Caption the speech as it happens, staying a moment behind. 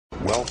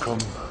Welcome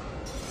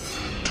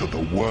to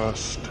the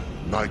worst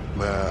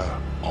nightmare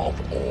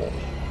of all.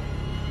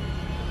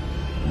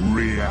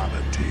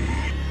 Reality.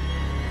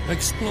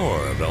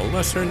 Explore the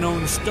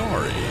lesser-known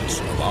stories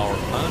of our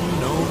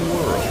unknown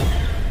world.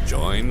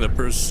 Join the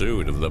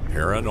pursuit of the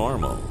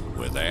paranormal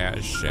with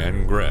Ash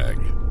and Greg.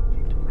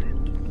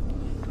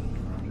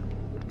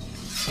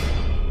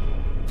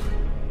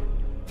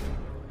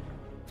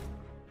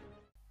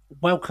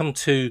 Welcome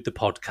to the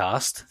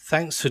podcast.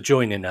 Thanks for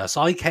joining us.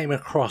 I came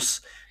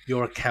across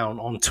your account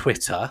on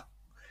Twitter,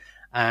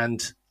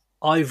 and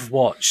I've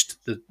watched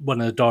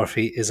one of the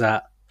Dorothy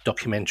Izatt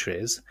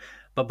documentaries.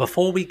 But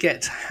before we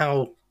get to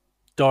how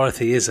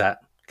Dorothy Izatt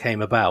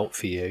came about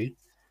for you,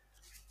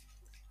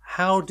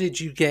 how did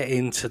you get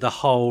into the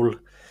whole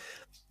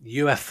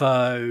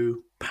UFO,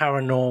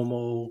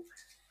 paranormal,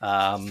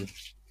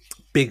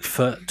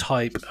 Bigfoot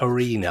type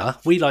arena?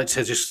 We like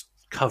to just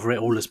cover it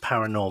all as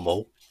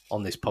paranormal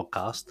on this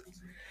podcast.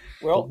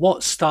 Well, but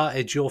what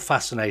started your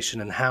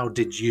fascination and how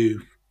did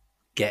you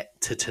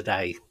get to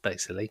today,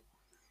 basically?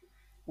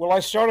 Well, I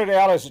started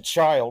out as a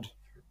child.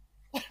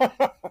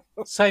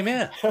 Same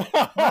here.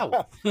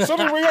 Wow. So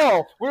did we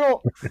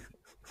all.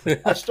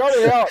 I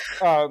started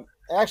out,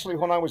 actually,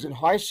 when I was in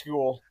high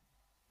school,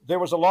 there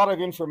was a lot of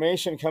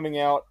information coming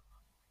out.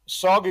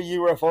 Saga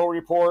UFO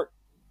report.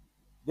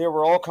 There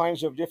were all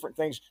kinds of different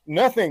things.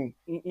 Nothing,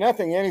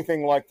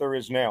 anything like there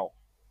is now.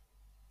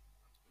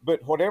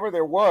 But whatever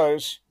there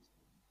was,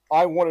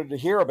 I wanted to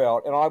hear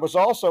about. And I was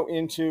also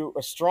into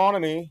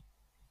astronomy.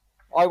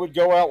 I would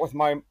go out with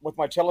my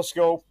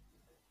telescope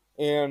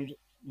and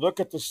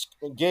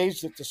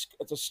gaze at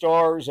the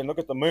stars and look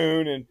at the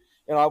moon. And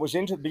I was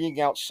into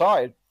being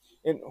outside.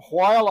 And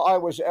while I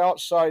was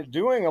outside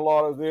doing a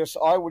lot of this,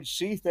 I would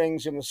see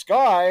things in the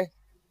sky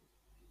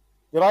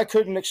that I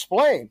couldn't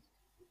explain.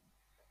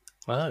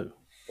 Oh.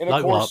 And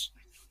of course,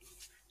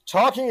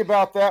 talking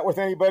about that with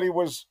anybody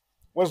was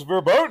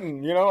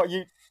verboten. You know,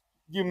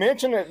 you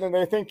mention it and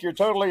they think you're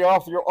totally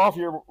off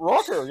your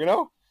rocker, you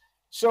know?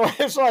 So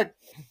it's like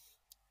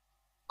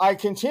I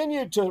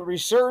continued to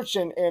research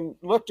and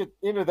looked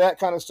into that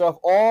kind of stuff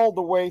all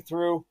the way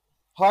through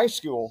high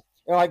school.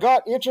 And I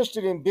got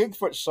interested in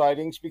Bigfoot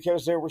sightings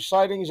because there were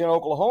sightings in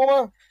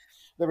Oklahoma,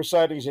 there were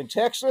sightings in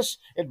Texas,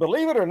 and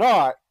believe it or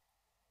not,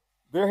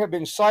 there have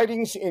been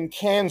sightings in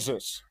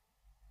Kansas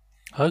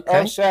of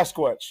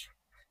Sasquatch.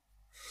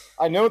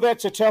 I know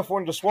that's a tough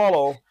one to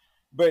swallow,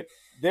 but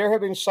there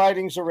have been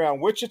sightings around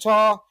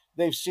Wichita.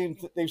 They've seen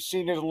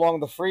it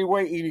along the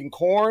freeway eating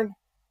corn.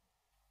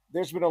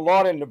 There's been a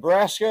lot in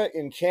Nebraska,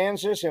 in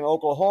Kansas, in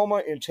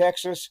Oklahoma, in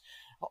Texas,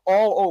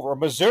 all over.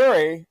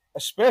 Missouri,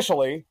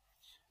 especially,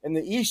 in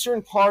the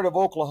eastern part of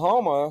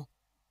Oklahoma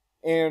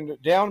and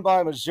down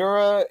by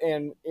Missouri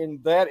and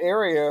in that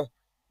area,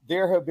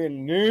 there have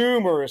been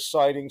numerous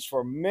sightings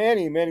for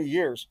many, many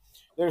years.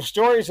 There's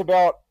stories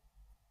about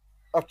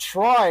a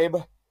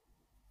tribe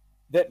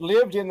that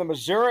lived in the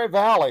Missouri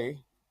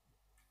Valley,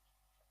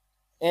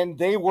 and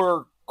they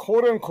were,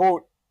 quote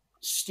unquote,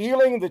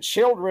 stealing the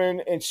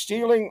children and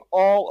stealing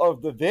all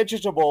of the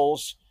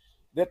vegetables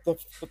that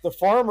the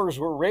farmers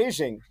were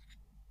raising.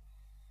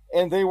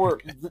 And it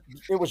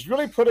was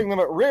really putting them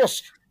at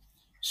risk.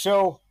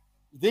 So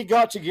they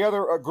got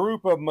together a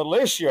group of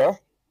militia.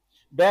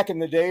 Back in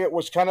the day, it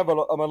was kind of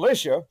a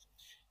militia.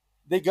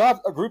 They got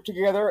a group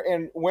together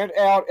and went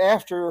out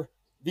after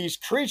these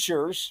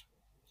creatures,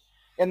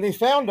 and they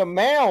found a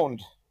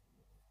mound,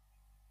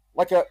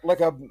 like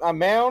a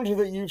mound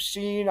that you've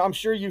seen. I'm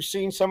sure you've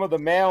seen some of the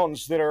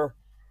mounds that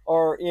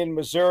are in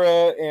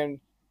Missouri and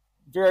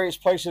various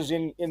places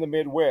in the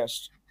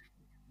Midwest.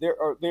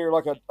 They're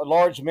like a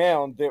large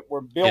mound that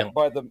were built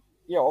by the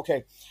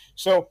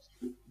So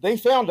they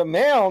found a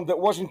mound that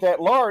wasn't that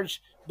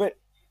large, but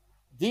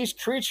these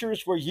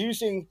creatures were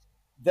using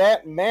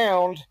that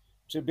mound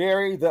to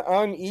bury the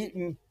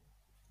uneaten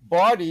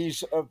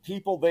bodies of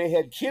people they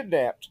had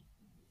kidnapped.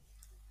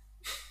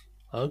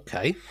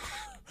 Okay.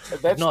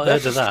 Not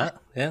heard of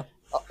that. Yeah.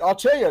 I'll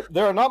tell you,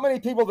 there are not many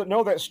people that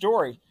know that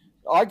story.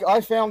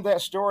 I found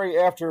that story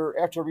after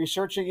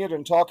researching it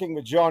and talking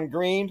with John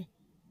Green.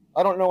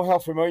 I don't know how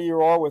familiar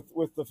you are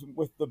with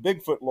the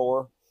Bigfoot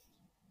lore.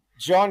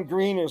 John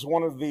Green is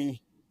one of the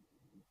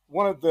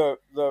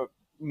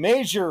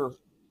major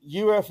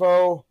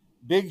UFO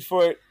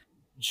Bigfoot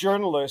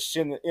journalists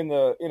in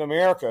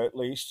America, at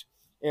least,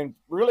 and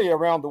really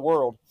around the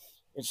world.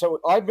 And so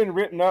I've been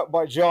written up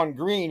by John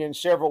Green in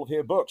several of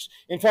his books.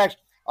 In fact,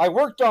 I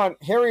worked on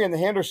Harry and the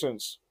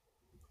Hendersons.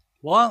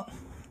 What?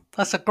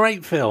 That's a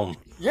great film.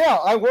 Yeah,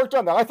 I worked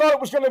on that. I thought it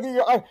was going to be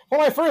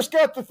when I first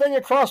got the thing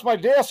across my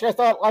desk. I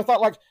thought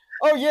like,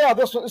 oh yeah,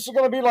 this is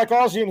going to be like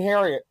Ozzie and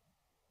Harriet.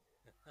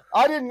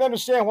 I didn't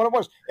understand what it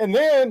was, and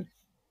then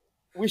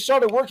we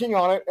started working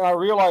on it, and I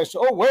realized,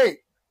 oh wait,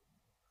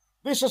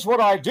 this is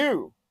what I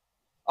do.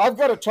 I've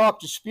got to talk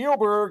to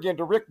Spielberg and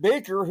to Rick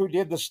Baker, who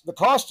did the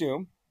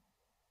costume.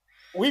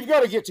 We've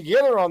got to get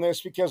together on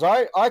this because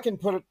I can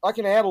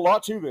add a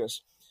lot to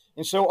this.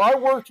 And so I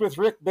worked with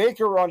Rick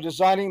Baker on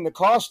designing the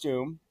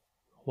costume.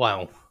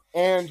 Wow.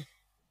 And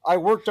I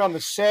worked on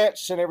the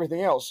sets and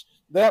everything else.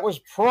 That was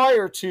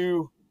prior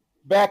to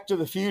Back to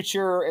the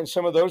Future and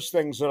some of those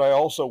things that I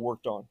also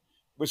worked on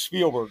with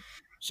Spielberg.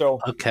 So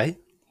Okay.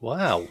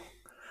 Wow.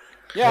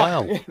 yeah,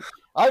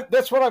 Wow.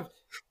 that's what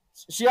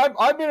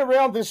I've been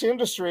around this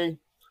industry.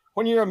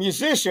 When you're a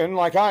musician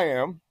like I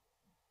am,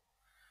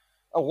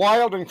 a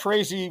wild and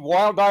crazy,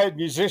 wild-eyed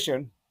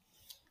musician,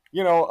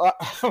 you know,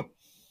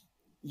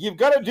 you've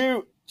got to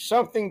do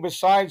something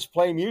besides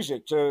play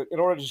music in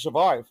order to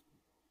survive.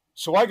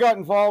 So I got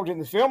involved in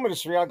the film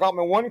industry. I got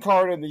my one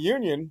card in the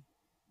union,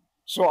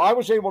 so I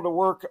was able to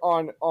work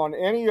on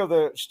any of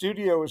the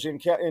studios in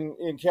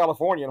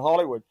California, in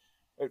Hollywood,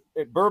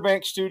 at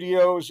Burbank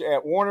Studios,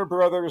 at Warner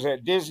Brothers,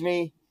 at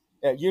Disney,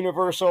 at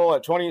Universal,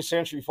 at 20th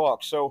Century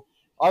Fox. So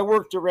I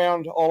worked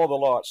around all of the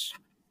lots.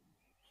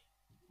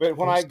 But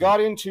when I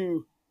got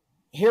into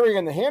Harry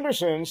and the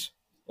Hendersons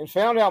and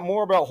found out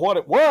more about what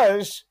it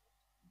was,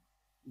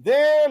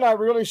 then I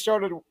really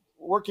started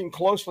working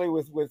closely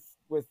with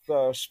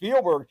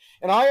Spielberg.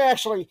 And I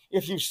actually,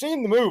 if you've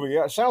seen the movie,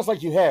 it sounds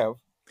like you have.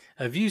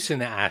 Have you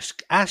seen it, Ash?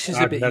 Ash is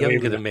a bit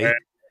younger than me.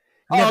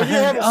 Oh, you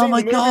haven't seen my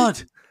the movie?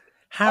 God.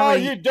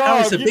 Harry, you dog.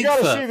 Harry's a You got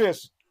to Bigfoot. see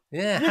this.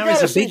 Yeah, You Harry's got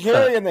a to see Bigfoot.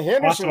 Harry and the I'll have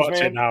to Hendersons, watch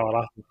it man. now. I'll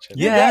have to watch it.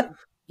 Yeah.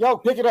 Yo,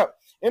 pick it up.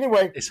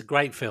 Anyway, It's a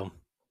great film.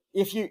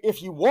 if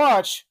you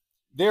watch,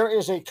 there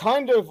is a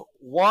kind of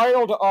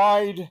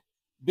wild-eyed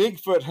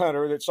Bigfoot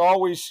hunter that's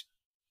always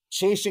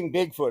chasing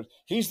Bigfoot.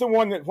 He's the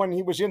one that when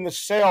he was in the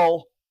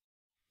cell,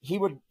 he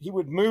would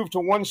move to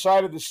one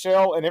side of the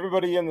cell and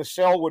everybody in the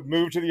cell would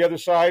move to the other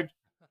side.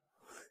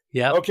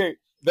 Yeah. Okay,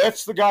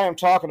 that's the guy I'm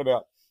talking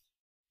about.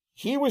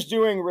 He was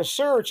doing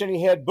research and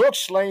he had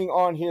books laying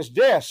on his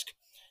desk.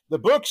 The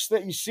books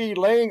that you see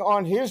laying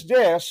on his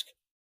desk,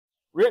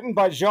 written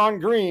by John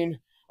Green,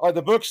 are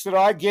the books that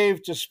I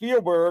gave to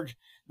Spielberg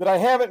that I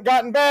haven't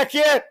gotten back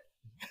yet.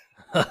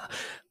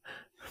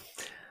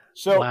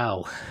 So,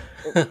 wow.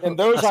 and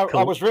those That's I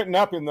cool. was written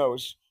up in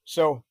those.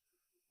 So,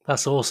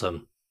 That's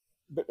awesome.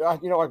 but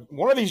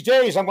one of these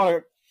days I'm going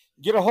to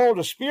get a hold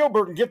of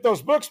Spielberg and get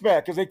those books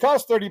back because they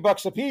cost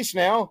 $30 a piece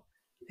now.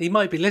 He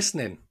might be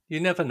listening. You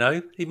never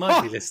know. He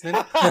might be listening.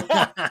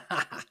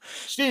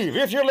 Steve,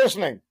 if you're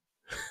listening,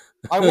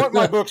 I want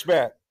my books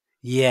back.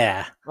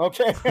 Yeah.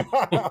 Okay.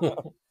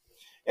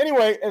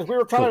 Anyway, as we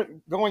were kind of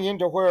going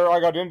into where I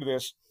got into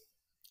this,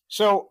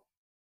 so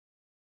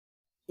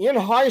in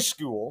high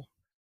school,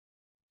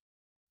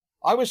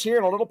 I was here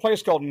in a little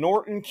place called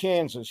Norton,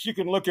 Kansas. You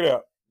can look it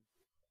up.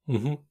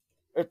 Mm-hmm.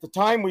 At the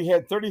time, we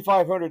had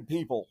 3,500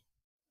 people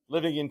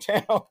living in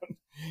town.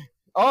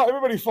 Oh,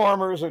 everybody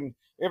farmers and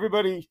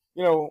everybody,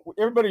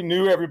 everybody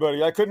knew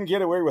everybody. I couldn't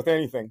get away with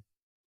anything.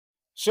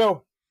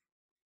 So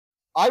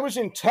I was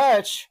in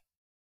touch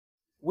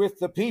with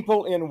the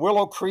people in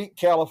Willow Creek,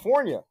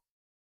 California.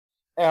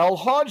 Al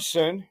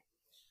Hodgson,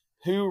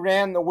 who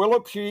ran the Willow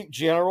Creek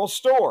General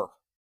Store.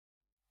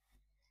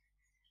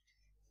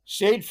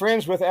 Stayed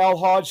friends with Al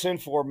Hodgson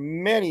for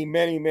many,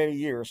 many, many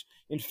years.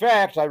 In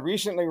fact, I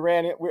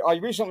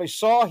recently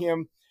saw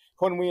him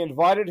when we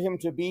invited him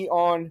to be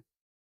on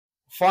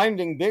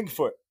Finding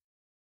Bigfoot,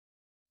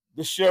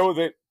 the show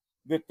that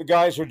the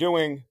guys are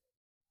doing,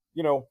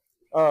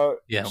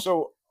 Yeah.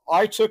 So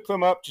I took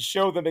them up to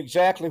show them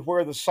exactly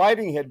where the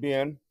sighting had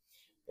been.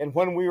 And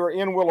when we were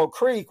in Willow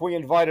Creek, we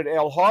invited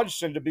Al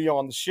Hodgson to be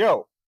on the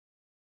show.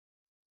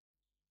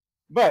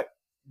 But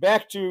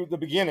back to the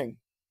beginning.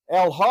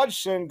 Al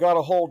Hodgson got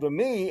a hold of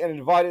me and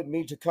invited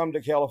me to come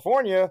to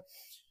California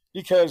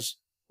because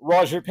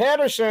Roger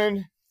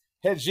Patterson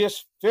had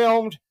just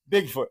filmed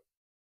Bigfoot.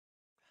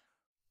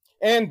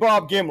 And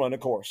Bob Gimlin, of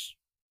course,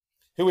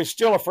 who is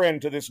still a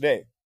friend to this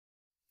day.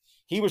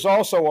 He was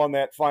also on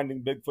that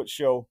Finding Bigfoot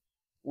show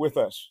with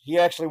us. He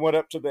actually went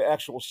up to the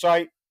actual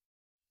site.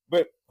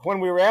 But when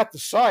we were at the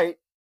site,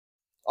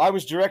 I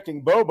was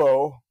directing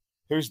Bobo,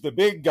 who's the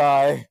big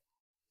guy,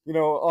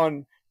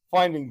 on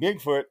Finding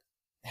Bigfoot,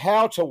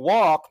 how to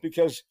walk,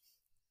 because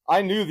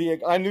I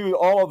knew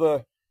all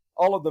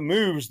of the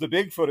moves the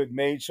Bigfoot had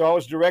made. So I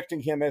was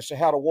directing him as to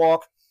how to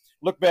walk,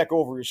 look back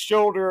over his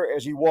shoulder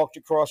as he walked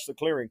across the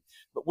clearing.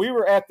 But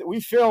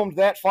we filmed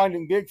that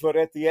Finding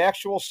Bigfoot at the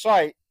actual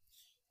site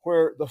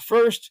where the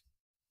first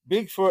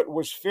Bigfoot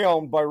was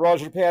filmed by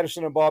Roger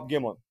Patterson and Bob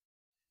Gimlin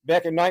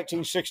back in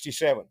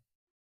 1967.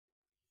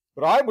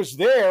 But I was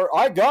there.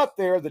 I got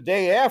there the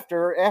day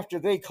after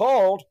they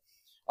called.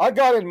 I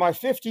got in my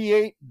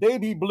 58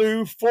 baby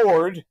blue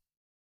Ford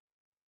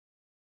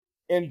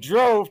and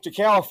drove to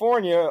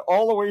California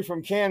all the way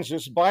from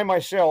Kansas by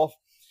myself.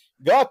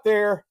 Got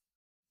there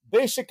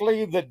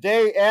basically the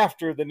day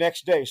after the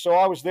next day. So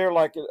I was there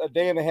like a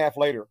day and a half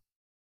later.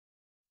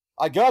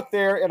 I got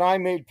there and I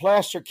made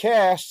plaster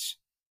casts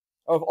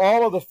of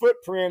all of the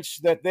footprints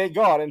that they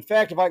got. In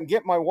fact, if I can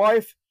get my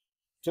wife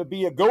to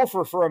be a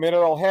gopher for a minute,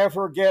 I'll have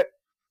her get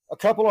a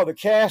couple of the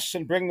casts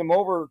and bring them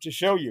over to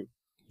show you.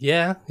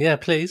 Yeah,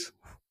 please.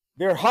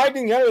 They're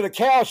hiding under the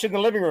couch in the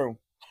living room.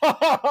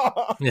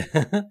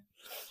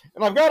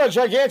 And I've got a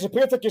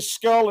Gigantopithecus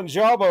skull and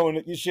jawbone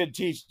that you should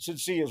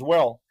see as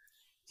well.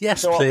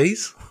 Yes, So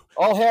please.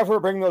 I'll have her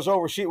bring those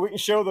over. We can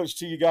show those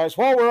to you guys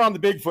while we're on the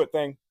Bigfoot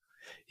thing.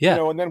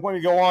 Yeah. And then when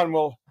we go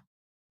on,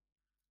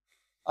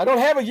 I don't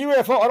have a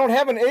UFO. I don't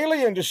have an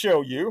alien to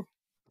show you.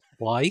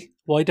 Why?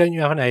 Why don't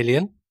you have an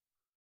alien?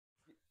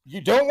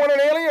 You don't want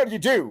an alien, or you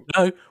do?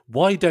 No.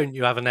 Why don't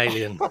you have an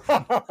alien?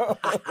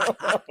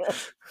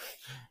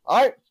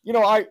 I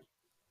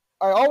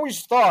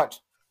always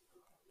thought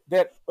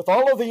that with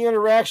all of the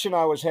interaction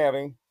I was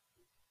having,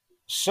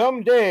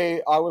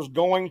 someday I was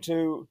going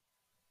to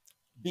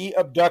be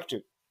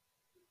abducted.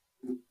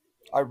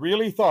 I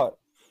really thought.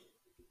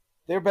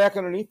 They're back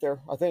underneath there,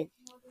 I think.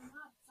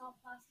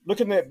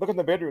 Look in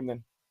the bedroom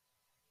then.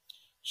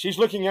 She's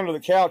looking under the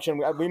couch,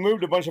 and we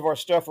moved a bunch of our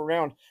stuff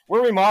around.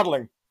 We're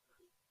remodeling.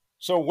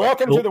 So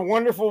welcome to the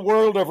wonderful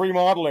world of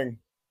remodeling.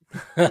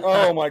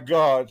 Oh my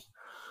God.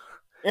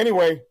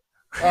 Anyway,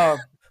 I'll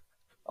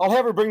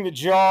have her bring the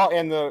jaw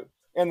and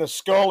the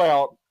skull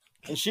out,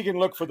 and she can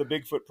look for the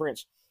Bigfoot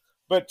prints.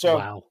 But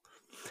wow.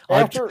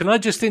 Can I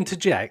just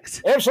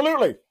interject?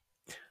 Absolutely.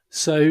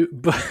 So,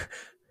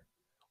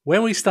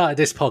 when we started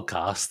this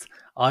podcast,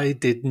 I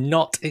did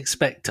not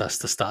expect us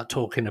to start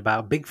talking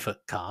about Bigfoot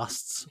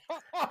casts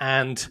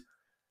and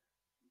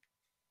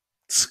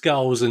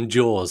skulls and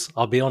jaws.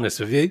 I'll be honest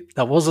with you,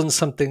 that wasn't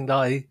something that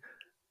I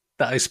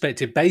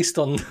expected based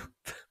on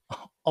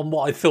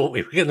what I thought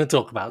we were going to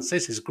talk about. So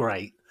this is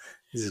great.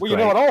 Well,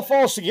 it all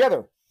falls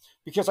together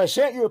because I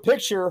sent you a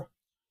picture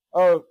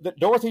that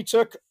Dorothy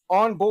took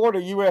on board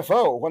a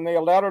UFO when they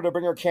allowed her to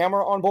bring her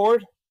camera on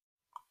board.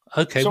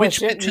 Okay, so which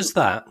picture's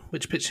that?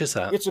 Which picture's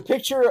that? It's a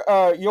picture.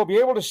 You'll be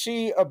able to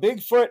see a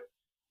Bigfoot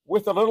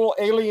with a little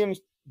alien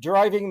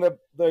driving the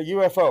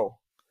UFO.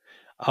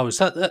 Oh, is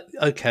that?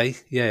 Okay,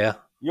 yeah.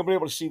 You'll be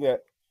able to see that.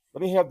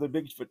 Let me have the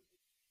Bigfoot,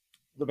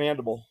 the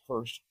mandible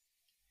first.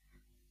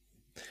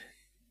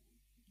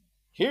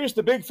 Here's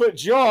the Bigfoot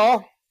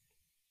jaw.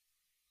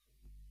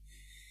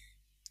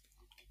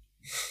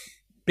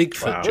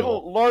 Bigfoot jaw. A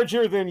little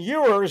larger than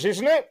yours,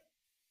 isn't it?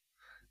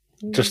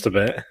 Just a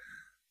bit.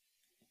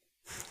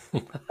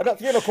 I don't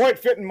think it'll quite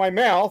fit in my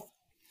mouth.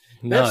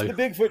 No. That's the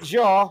Bigfoot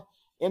jaw.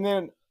 And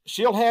then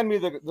she'll hand me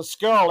the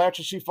skull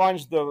after she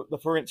finds the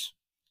prints.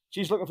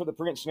 She's looking for the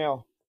prints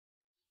now.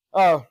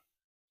 But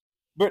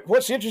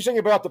what's interesting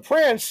about the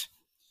prints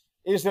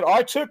is that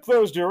I took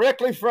those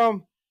directly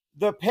from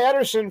the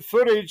Patterson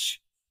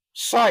footage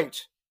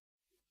site.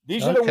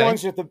 These are the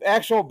ones that the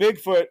actual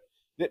Bigfoot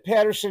that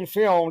Patterson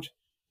filmed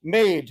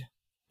made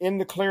in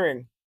the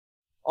clearing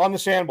on the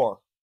sandbar.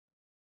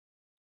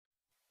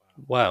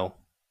 Wow.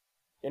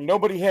 And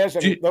nobody has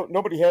any.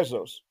 Nobody has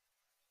those.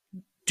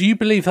 Do you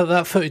believe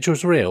that footage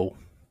was real?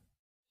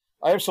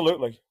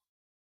 Absolutely.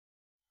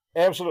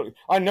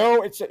 I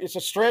know it's a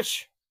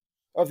stretch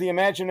of the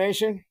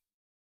imagination,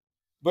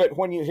 but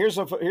when here's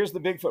the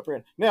Bigfoot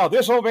print. Now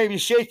this will maybe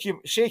shake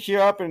you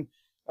up, and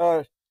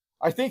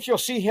I think you'll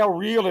see how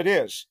real it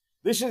is.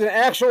 This is an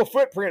actual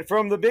footprint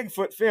from the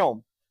Bigfoot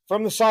film,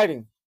 from the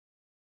sighting.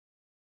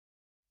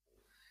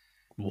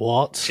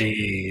 What?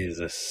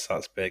 Jesus,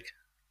 that's big.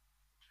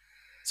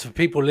 So for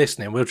people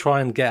listening, we'll try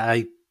and get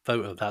a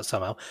photo of that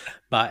somehow,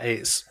 but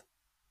it's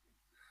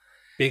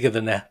bigger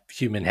than a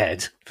human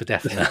head, for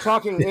definite. We're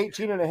talking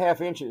 18 and a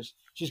half inches.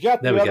 She's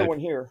got the other one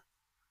here.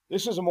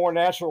 This is a more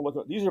natural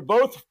look. These are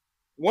both,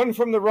 one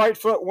from the right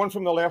foot, one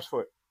from the left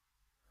foot.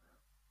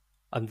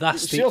 And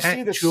that's the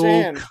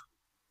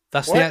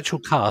actual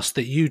cast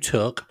that you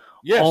took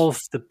of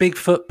the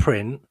Bigfoot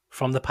print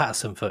from the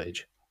Patterson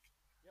footage.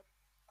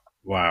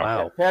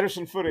 Wow. Yeah,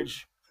 Patterson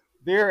footage.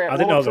 There at I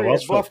didn't know there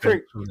was Bluff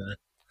Creek.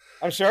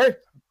 I'm sorry?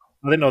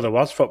 I didn't know there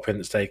was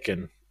footprints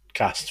taken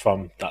cast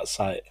from that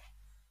site.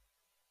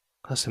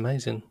 That's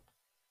amazing.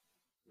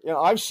 Yeah,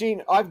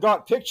 I've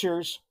got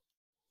pictures.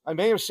 I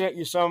may have sent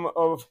you some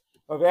of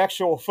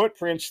actual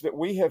footprints that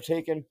we have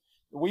taken,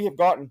 we have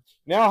gotten.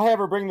 Now I'll have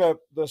her bring the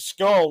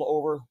skull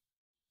over,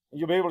 and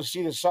you'll be able to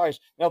see the size.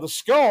 Now the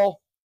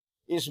skull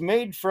is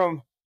made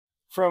from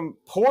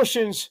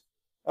portions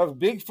of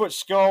Bigfoot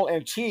skull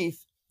and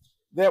teeth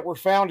that were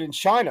found in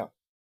China.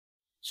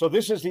 So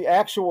this is the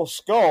actual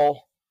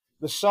skull,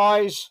 the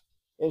size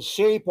and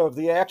shape of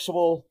the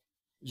actual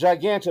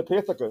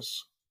Gigantopithecus.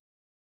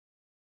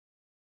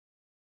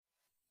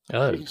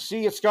 Oh. You can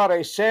see it's got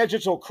a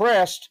sagittal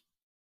crest.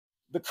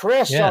 The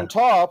crest on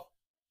top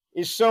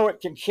is so it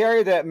can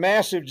carry that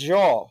massive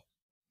jaw.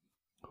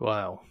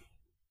 Wow.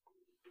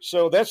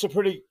 So that's a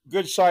pretty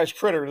good-sized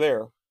critter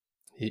there.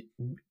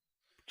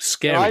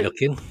 Scary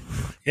looking.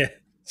 Yeah,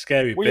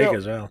 scary big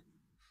as well.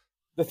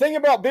 The thing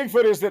about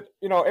Bigfoot is that,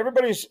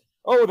 everybody's,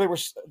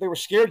 they were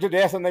scared to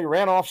death and they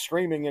ran off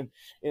screaming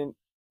and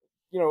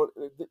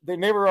they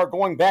never are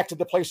going back to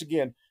the place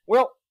again.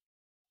 Well,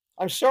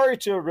 I'm sorry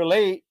to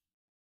relate,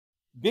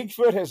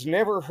 Bigfoot has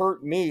never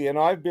hurt me, and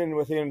I've been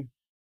within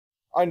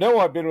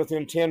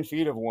 10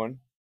 feet of one.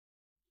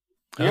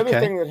 The other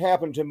thing that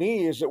happened to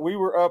me is that we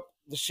were up,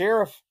 the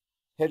sheriff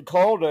had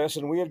called us,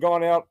 and we had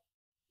gone out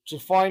to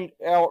find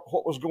out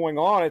what was going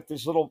on at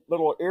this little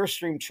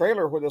Airstream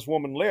trailer where this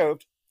woman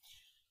lived.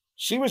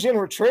 she was in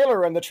her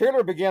trailer, and the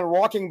trailer began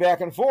rocking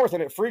back and forth,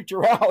 and it freaked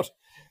her out.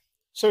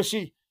 So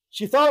she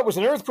thought it was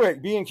an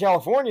earthquake, being in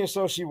California,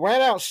 so she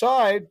ran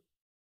outside,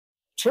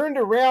 turned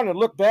around and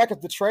looked back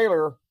at the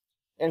trailer,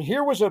 and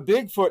here was a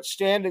Bigfoot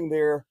standing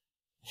there,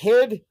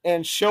 head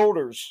and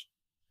shoulders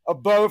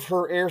above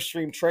her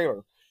Airstream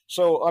trailer.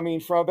 So, I mean,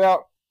 from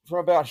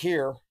about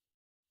here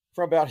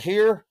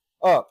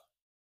up,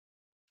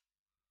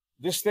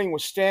 this thing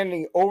was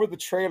standing over the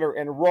trailer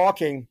and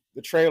rocking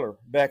the trailer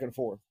back and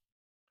forth.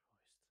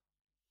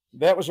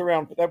 That was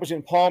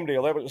in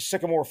Palmdale. That was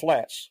Sycamore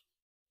Flats.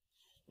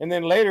 And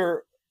then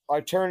later,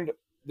 I turned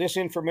this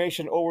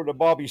information over to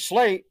Bobby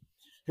Slate,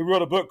 who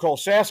wrote a book called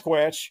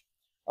Sasquatch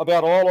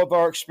about all of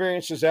our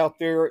experiences out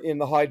there in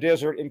the high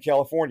desert in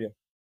California.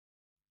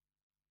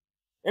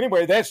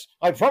 Anyway,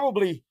 I've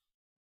probably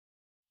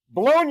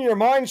blown your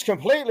minds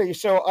completely,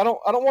 so I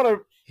don't want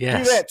to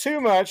do that too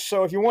much.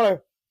 So if you want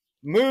to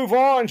move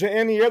on to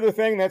any other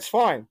thing, that's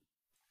fine.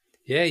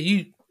 Yeah,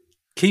 you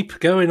keep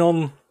going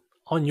on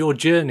your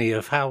journey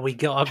of how we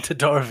got up to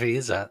Dorothy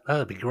Izatt.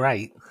 That'd be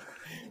great.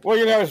 Well,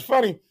 it's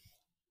funny.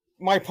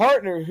 My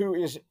partner, who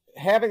is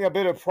having a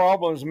bit of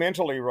problems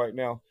mentally right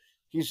now,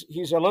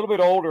 he's a little bit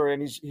older,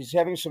 and he's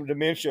having some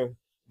dementia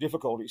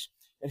difficulties.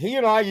 And he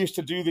and I used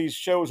to do these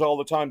shows all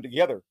the time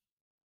together.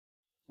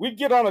 We'd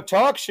get on a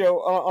talk show,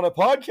 on a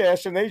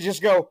podcast, and they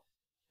just go,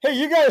 "Hey,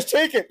 you guys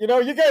take it.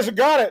 You guys have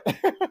got it.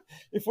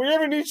 If we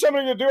ever need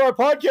somebody to do our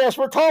podcast,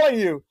 we're calling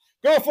you.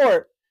 Go for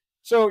it."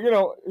 So,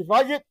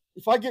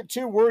 if I get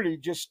too wordy,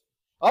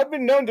 I've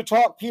been known to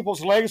talk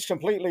people's legs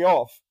completely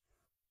off.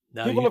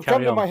 No, people have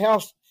come to my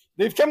house.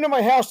 They've come to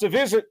my house to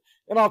visit,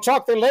 and I'll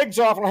talk their legs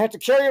off, and I have to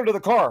carry them to the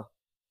car.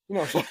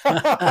 No,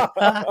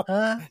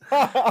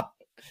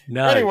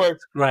 anyway,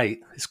 it's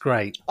great. It's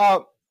great.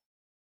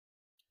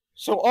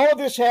 So all of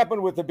this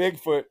happened with the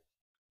Bigfoot,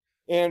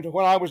 and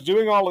when I was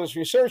doing all of this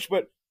research,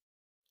 but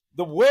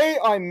the way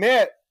I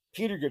met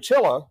Peter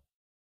Gattila,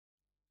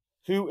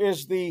 who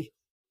is the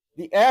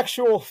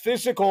actual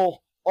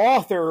physical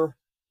author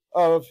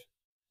of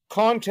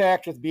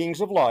Contact with Beings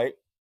of Light,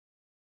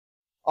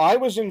 I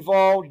was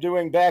involved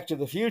doing Back to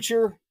the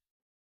Future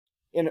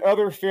in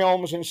other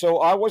films, and so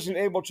I wasn't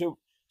able to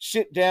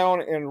sit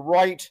down and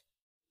write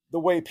the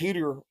way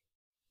Peter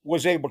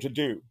was able to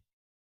do.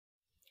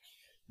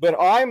 But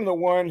I'm the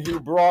one who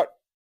brought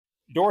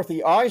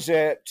Dorothy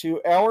Izatt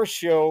to our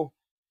show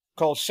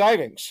called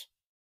Sightings.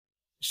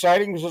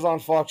 Sightings was on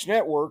Fox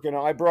Network, and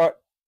I brought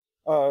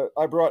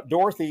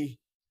Dorothy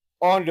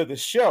onto the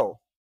show.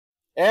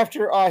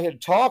 After I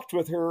had talked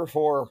with her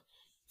for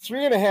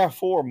 3.5,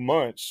 4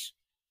 months,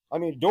 I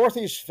mean,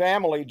 Dorothy's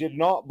family did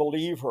not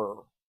believe her.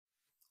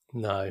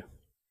 No.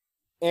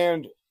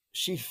 And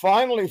she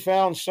finally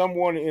found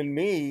someone in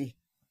me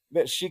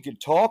that she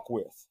could talk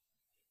with.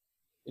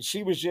 And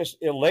she was just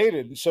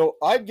elated. And so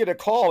I'd get a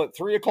call at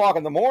 3 o'clock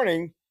in the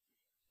morning,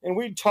 and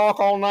we'd talk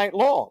all night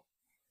long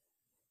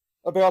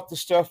about the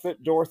stuff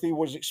that Dorothy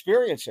was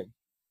experiencing,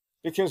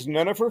 because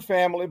none of her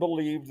family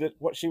believed that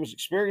what she was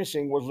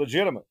experiencing was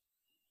legitimate.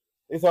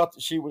 They thought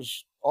that she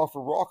was off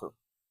her rocker.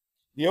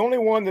 The only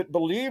one that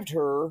believed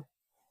her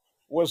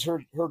was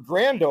her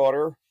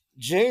granddaughter,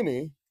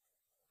 Jamie,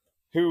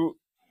 who,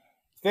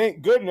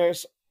 thank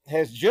goodness,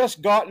 has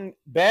just gotten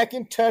back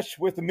in touch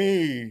with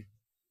me.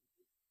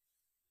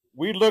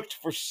 We looked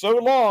for so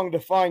long to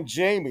find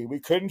Jamie. We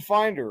couldn't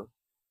find her.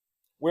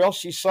 Well,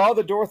 she saw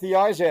the Dorothy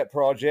Izatt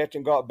Project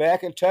and got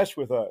back in touch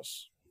with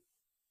us.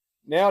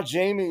 Now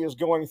Jamie is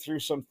going through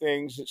some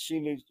things that she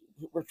needs.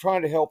 We're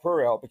trying to help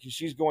her out because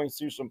she's going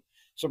through some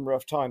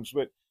rough times.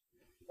 But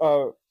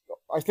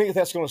I think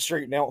that's going to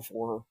straighten out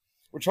for her.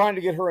 We're trying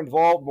to get her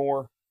involved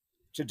more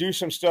to do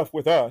some stuff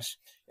with us.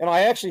 And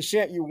I actually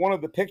sent you one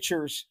of the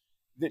pictures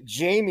that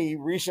Jamie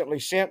recently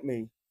sent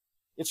me.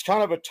 It's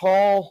kind of a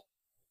tall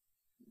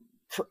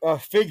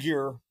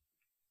figure,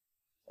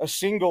 a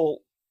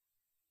single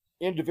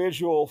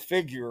individual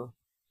figure,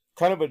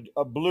 kind of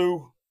a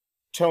blue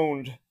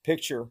toned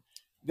picture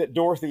that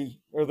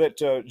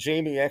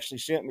Jamie actually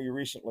sent me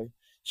recently.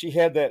 She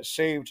had that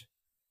saved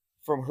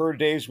from her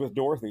days with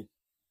Dorothy.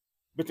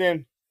 But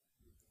then,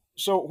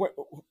 so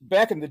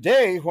back in the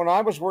day when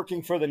I was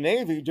working for the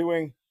Navy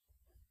doing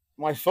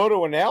my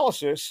photo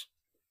analysis,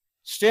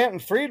 Stanton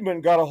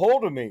Friedman got a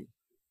hold of me.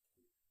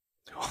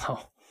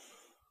 Wow.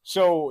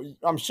 So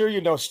I'm sure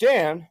you know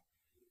Stan.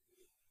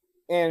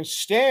 And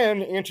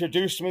Stan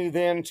introduced me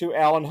then to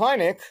Alan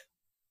Hynek.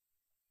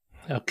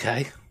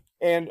 Okay.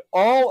 And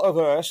all of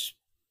us,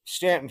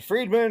 Stanton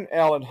Friedman,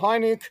 Alan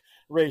Hynek,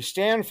 Ray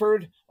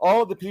Stanford,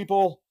 all of the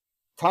people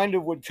kind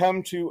of would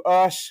come to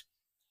us,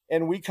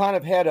 and we kind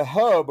of had a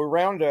hub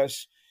around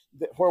us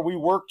where we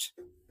worked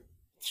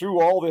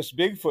through all this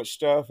Bigfoot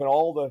stuff and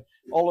all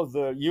of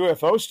the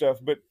UFO stuff.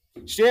 But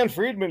Stan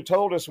Friedman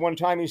told us one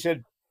time, he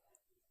said,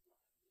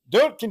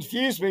 "Don't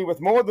confuse me with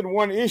more than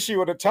one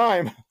issue at a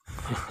time."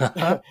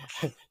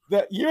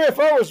 The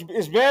UFO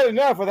is bad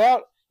enough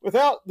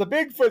without the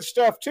Bigfoot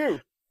stuff too.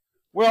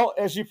 Well,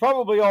 as you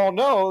probably all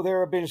know,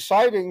 there have been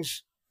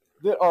sightings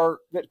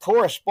that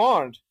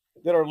correspond,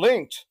 that are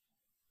linked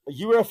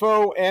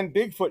UFO and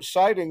Bigfoot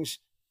sightings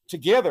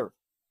together.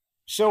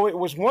 So it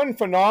was one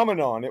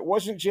phenomenon. It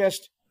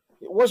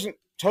wasn't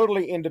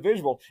totally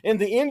individual. And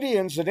the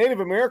Indians, the Native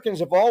Americans,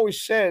 have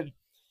always said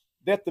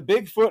that the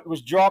Bigfoot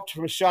was dropped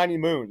from shiny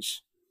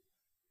moons.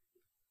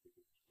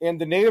 And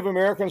the Native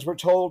Americans were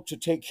told to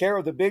take care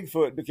of the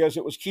Bigfoot because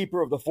it was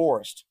keeper of the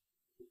forest.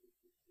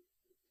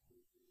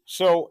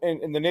 So,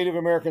 and the Native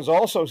Americans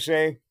also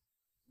say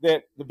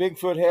that the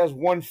Bigfoot has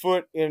 1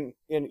 foot in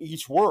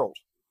each world.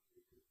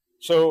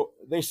 So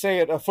they say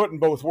it, a foot in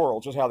both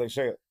worlds is how they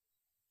say it.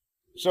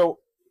 So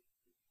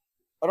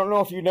I don't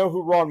know if you know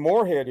who Ron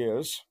Moorhead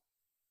is.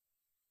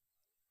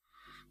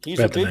 He's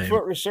a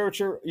Bigfoot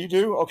researcher. You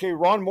do? Okay,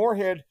 Ron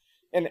Moorhead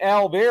and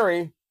Al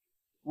Berry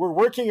were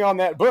working on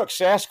that book,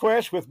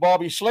 Sasquatch, with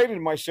Bobby Slade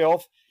and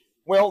myself.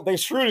 Well, they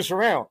screwed us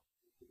around.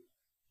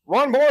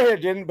 Ron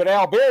Moorhead didn't, but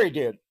Al Berry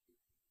did.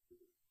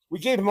 We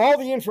gave him all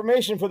the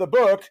information for the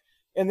book,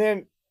 and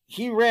then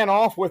he ran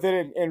off with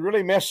it and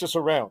really messed us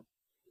around.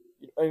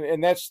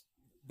 And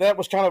that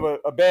was kind of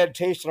a bad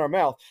taste in our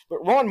mouth.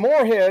 But Ron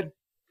Moorhead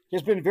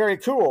has been very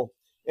cool,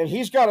 and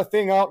he's got a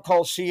thing out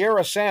called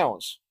Sierra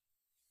Sounds.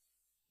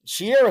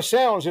 Sierra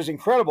Sounds is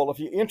incredible. If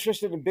you're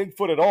interested in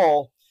Bigfoot at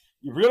all,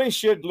 you really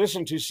should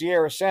listen to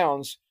Sierra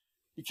Sounds,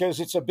 because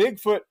it's a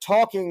Bigfoot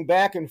talking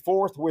back and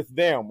forth with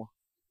them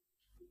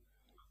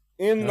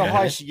in the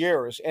high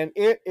Sierras, and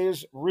it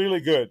is really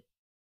good.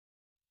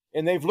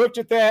 And they've looked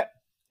at that,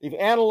 they've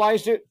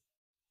analyzed it,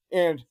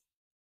 and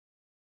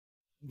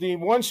the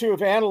ones who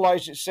have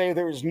analyzed it say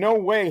there is no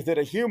way that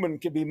a human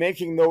could be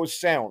making those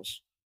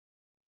sounds.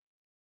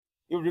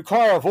 It would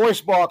require a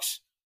voice box,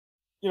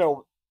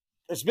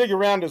 as big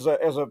around as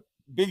a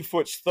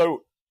Bigfoot's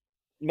throat,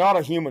 not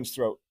a human's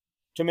throat,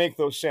 to make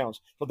those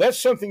sounds. So that's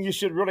something you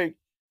should really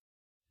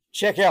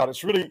check out.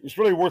 It's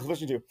really worth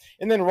listening to.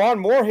 And then Ron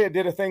Moorhead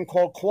did a thing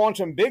called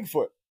Quantum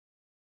Bigfoot,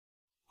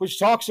 which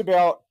talks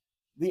about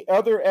the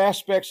other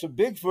aspects of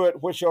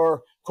Bigfoot, which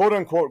are quote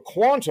unquote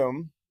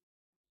quantum.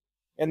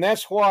 And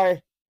that's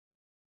why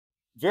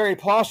very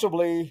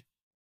possibly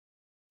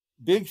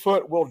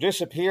Bigfoot will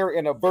disappear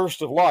in a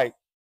burst of light.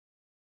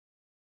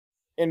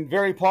 And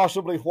very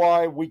possibly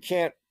why we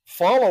can't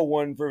follow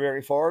one for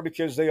very far,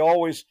 because they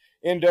always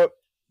end up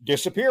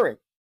disappearing.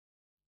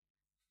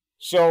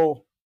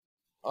 So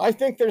I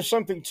think there's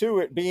something to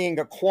it being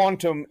a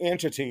quantum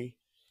entity,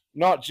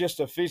 not just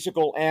a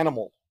physical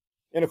animal.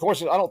 And of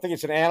course, I don't think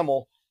it's an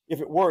animal. If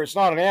it were, it's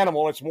not an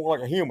animal, it's more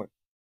like a human.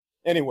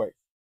 Anyway,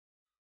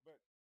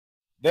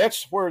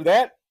 that's where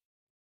that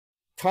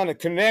kind of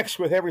connects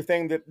with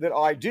everything that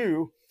I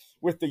do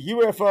with the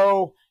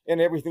UFO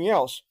and everything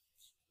else.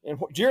 And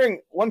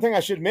one thing I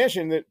should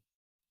mention, that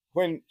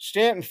when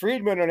Stanton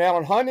Friedman and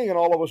Alan Hunting and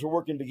all of us were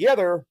working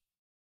together,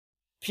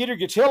 Peter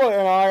Gattilla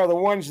and I are the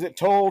ones that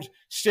told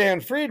Stan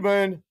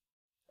Friedman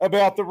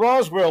about the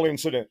Roswell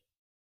incident.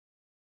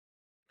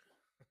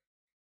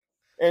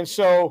 And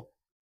so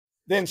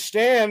then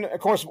Stan, of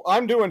course,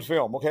 I'm doing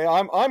film, okay?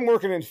 I'm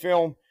working in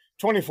film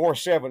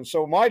 24/7,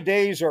 so my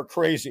days are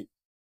crazy.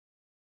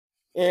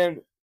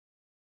 And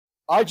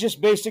I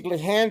just basically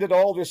handed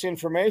all this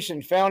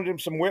information, found him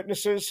some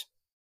witnesses,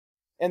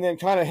 and then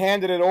kind of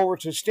handed it over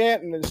to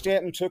Stanton, and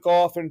Stanton took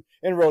off and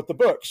wrote the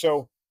book.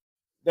 So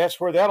that's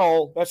how that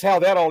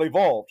all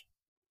evolved.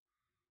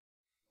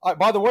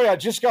 By the way, I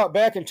just got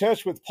back in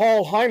touch with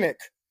Paul Hynek,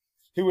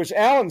 who was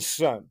Alan's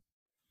son.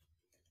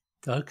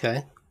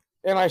 Okay.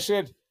 And I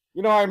said,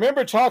 I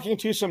remember talking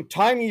to some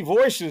tiny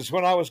voices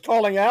when I was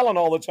calling Alan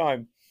all the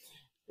time.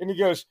 And he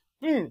goes,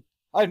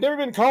 I've never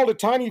been called a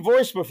tiny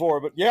voice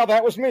before, but yeah,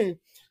 that was me.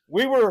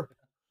 We were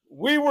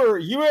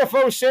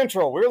UFO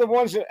Central. We were the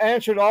ones that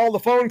answered all the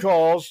phone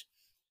calls.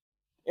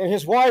 And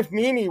his wife,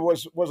 Mimi,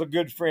 was a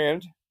good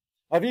friend.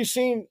 Have you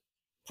seen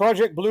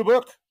Project Blue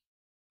Book?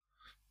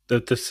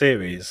 The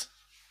series?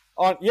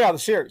 The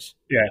series.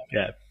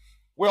 Yeah.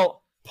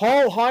 Well,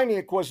 Paul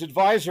Hynek was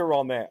advisor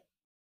on that.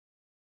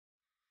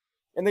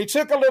 And they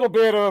took a little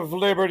bit of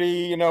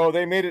liberty,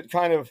 they made it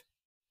kind of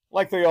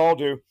like they all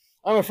do.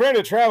 I'm a friend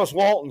of Travis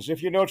Walton's,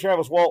 if you know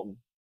Travis Walton.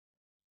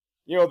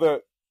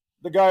 The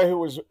guy who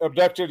was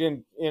abducted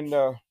in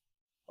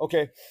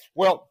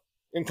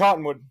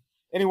Cottonwood.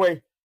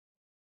 Anyway,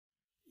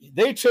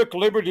 they took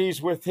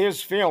liberties with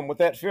his film, with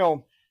that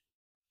film,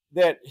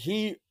 that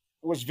he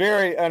was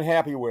very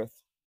unhappy with.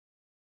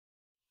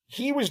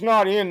 He was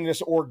not in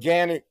this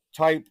organic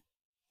type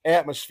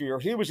atmosphere.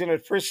 He was in a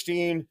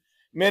pristine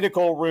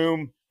medical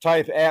room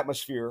type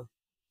atmosphere,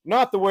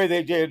 not the way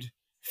they did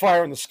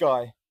Fire in the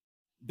Sky.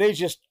 They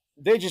just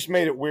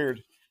made it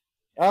weird.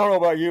 I don't know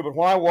about you, but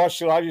when I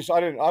watched it,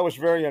 I was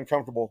very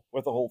uncomfortable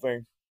with the whole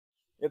thing.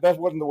 That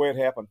wasn't the way it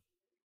happened.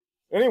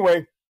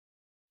 Anyway,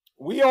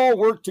 we all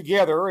worked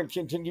together and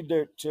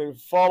continued to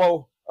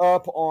follow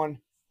up on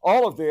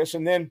all of this.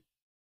 And then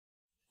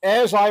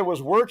as I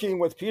was working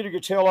with Peter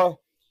Gattilla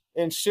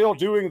and still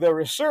doing the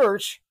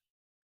research,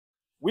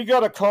 we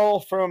got a call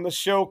from the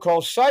show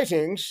called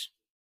Sightings,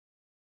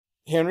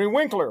 Henry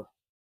Winkler.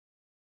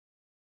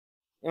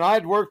 And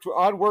I'd worked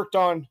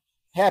on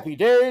happy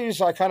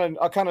days. I kind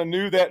of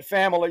knew that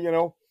family, you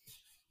know.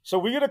 So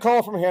we get a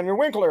call from Henry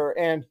Winkler,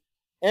 and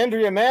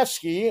Andrea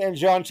Matsky and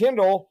John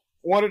Tyndall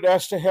wanted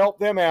us to help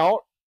them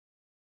out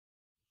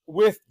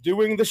with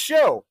doing the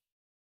show.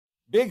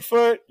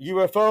 Bigfoot,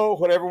 UFO,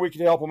 whatever we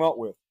could help them out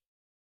with.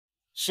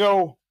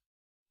 So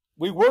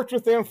we worked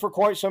with them for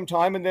quite some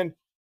time, and then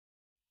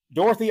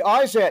Dorothy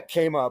Izatt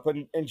came up,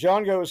 and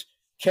John goes,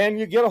 "Can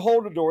you get a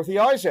hold of Dorothy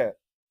Izatt?"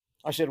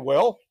 I said,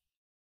 "Well,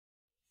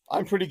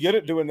 I'm pretty good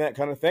at doing that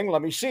kind of thing.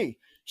 Let me see."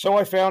 So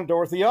I found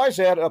Dorothy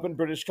Izatt up in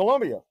British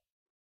Columbia.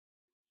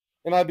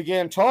 And I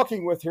began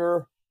talking with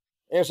her.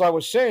 As I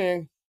was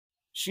saying,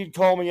 she'd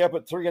call me up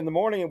at 3 in the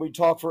morning and we'd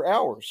talk for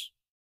hours.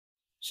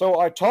 So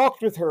I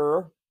talked with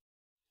her,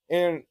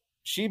 and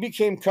she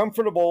became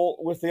comfortable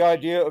with the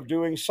idea of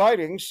doing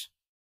sightings.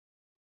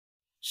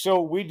 So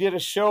we did a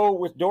show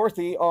with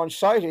Dorothy on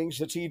Sightings,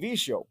 the TV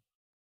show.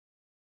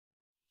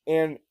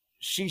 And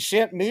she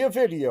sent me a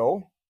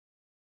video,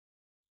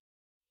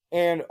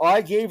 and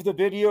I gave the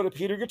video to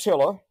Peter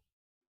Gattila.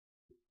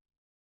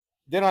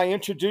 Then I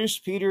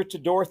introduced Peter to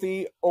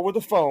Dorothy over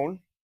the phone,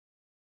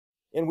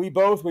 and we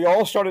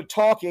all started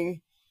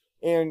talking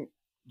and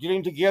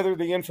getting together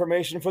the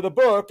information for the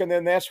book, and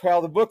then that's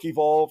how the book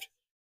evolved.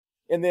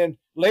 And then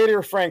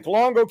later Frank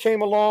Longo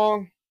came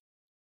along.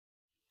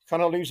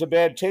 Kind of leaves a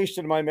bad taste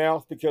in my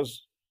mouth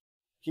because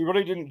he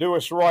really didn't do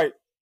us right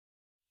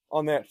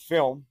on that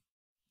film.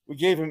 We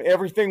gave him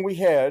everything we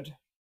had,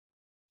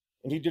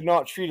 and he did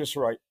not treat us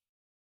right.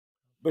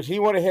 But he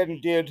went ahead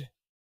and did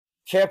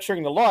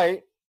Capturing the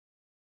Light,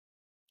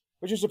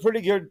 which is a pretty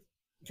good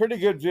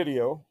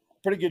video,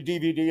 pretty good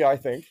DVD, I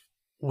think.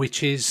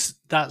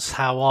 That's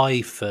how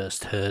I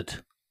first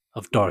heard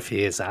of Dorothy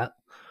Izatt,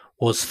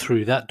 was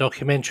through that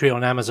documentary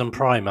on Amazon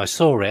Prime. I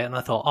saw it and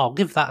I thought, I'll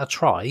give that a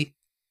try.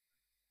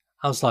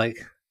 I was like,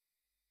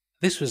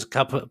 this was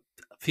a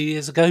few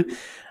years ago,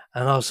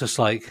 and I was just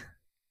like,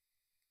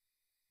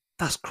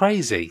 that's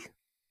crazy.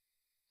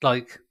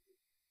 Like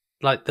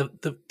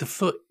the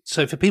foot.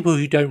 So for people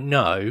who don't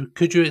know,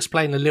 could you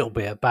explain a little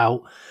bit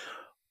about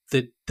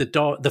the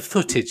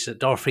footage that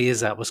Dorothy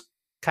Izatt was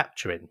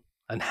capturing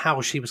and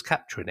how she was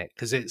capturing it?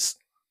 Because it's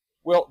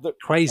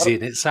crazy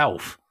in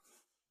itself.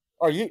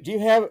 Are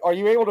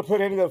you able to put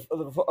any of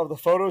the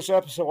photos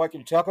up so I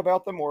can talk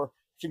about them, or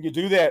can you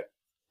do that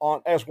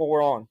as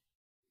we're on?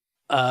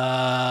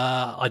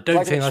 I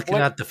don't think I can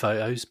add the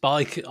photos,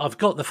 but I've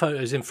got the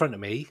photos in front of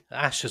me.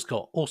 Ash has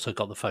also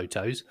got the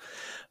photos.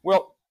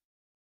 Well,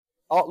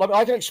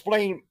 I can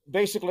explain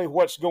basically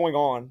what's going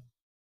on.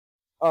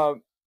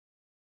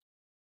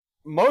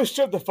 Most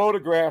of the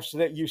photographs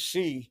that you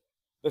see,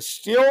 the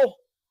still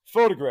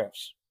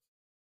photographs,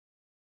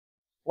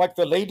 like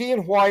the lady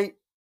in white,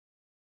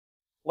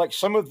 like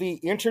some of the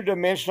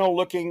interdimensional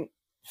looking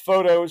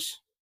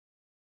photos,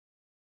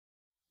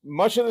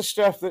 much of the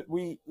stuff that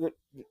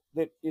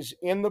is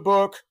in the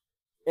book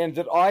and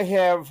that I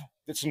have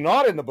that's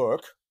not in the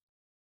book,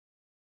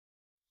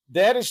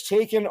 that is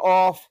taken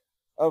off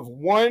of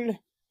one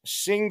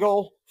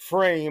single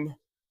frame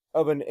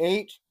of an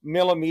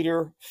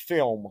 8mm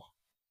film.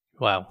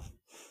 Wow.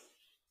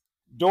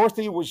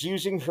 Dorothy was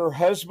using her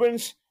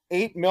husband's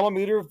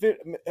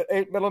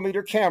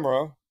 8mm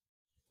camera,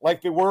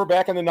 like they were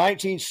back in the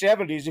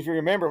 1970s, if you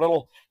remember.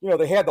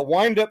 They had the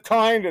wind-up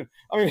kind, and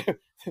I mean,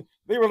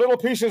 they were little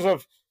pieces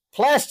of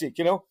plastic,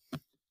 you know.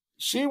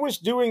 She was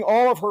doing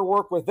all of her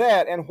work with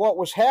that, and what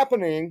was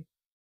happening,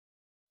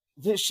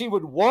 that she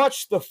would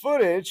watch the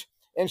footage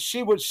and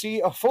she would see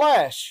a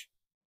flash.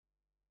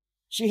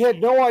 She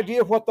had no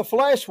idea what the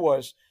flash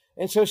was,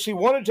 and so she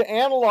wanted to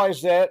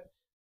analyze that.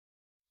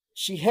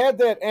 She had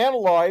that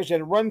analyzed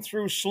and run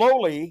through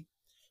slowly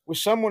with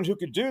someone who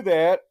could do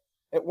that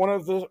at one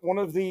of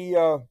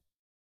the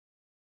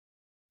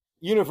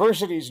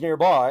universities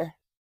nearby,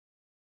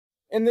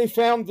 and they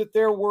found that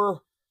there were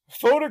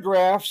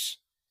photographs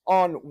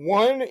on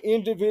one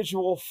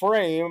individual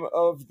frame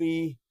of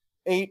the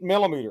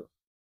 8mm. Yes.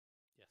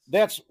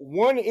 That's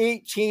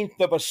 1/18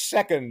 of a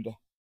second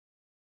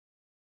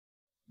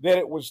that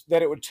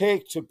it would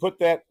take to put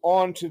that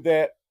onto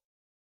that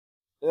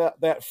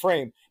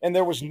frame, and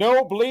there was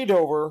no bleed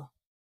over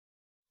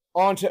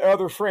onto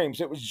other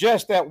frames. It was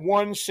just that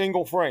one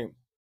single frame.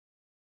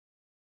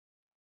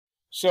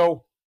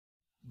 So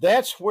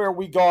that's where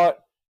we got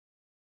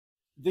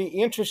the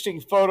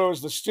interesting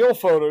photos, the still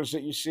photos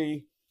that you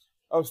see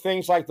of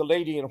things like the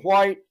lady in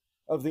white,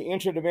 of the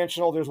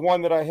interdimensional. There's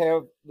one that I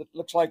have that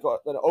looks like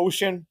an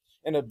ocean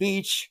and a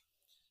beach,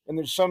 and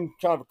there's some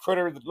kind of a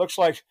critter that looks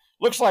like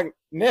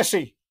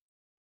Nessie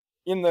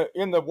in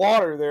the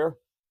water there.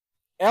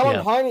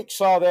 Alan Hynek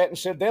saw that and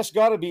said, that's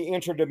got to be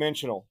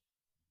interdimensional.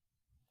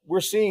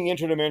 We're seeing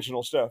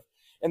interdimensional stuff.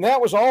 And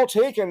that was all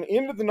taken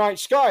into the night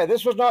sky.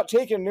 This was not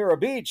taken near a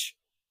beach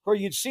where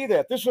you'd see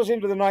that. This was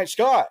into the night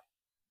sky.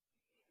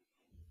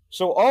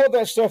 So all of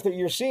that stuff that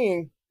you're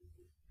seeing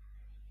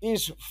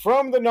is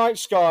from the night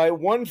sky,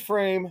 one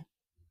frame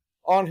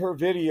on her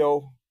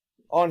video,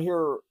 on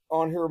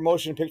her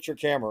motion picture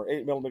camera,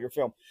 8mm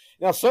film.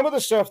 Now, some of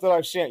the stuff that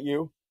I've sent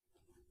you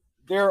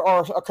there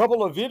are a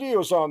couple of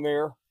videos on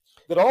there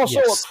that also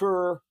Yes.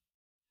 occur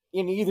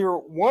in either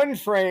one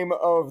frame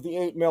of the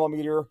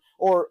 8mm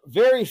or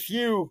very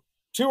few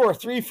 2 or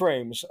 3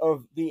 frames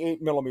of the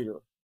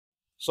 8mm.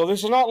 So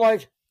this is not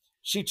like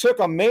she took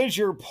a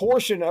major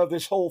portion of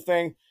this whole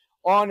thing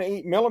on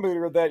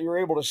 8mm that you're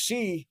able to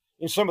see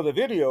in some of the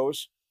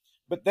videos,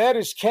 but that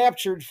is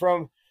captured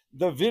from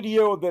the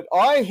video that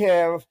I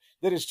have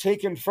that is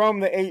taken from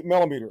the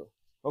 8mm.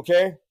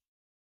 Okay?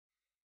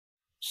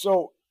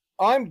 So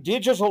I'm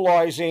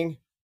digitalizing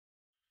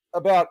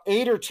about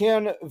 8 or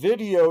 10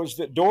 videos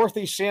that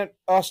Dorothy sent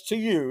us to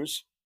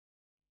use.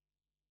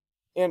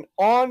 And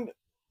on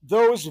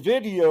those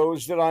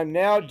videos that I'm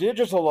now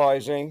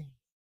digitalizing,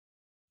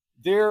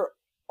 there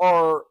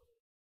are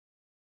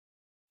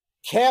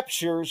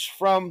captures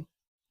from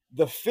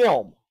the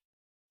film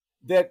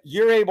that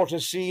you're able to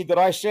see that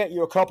I sent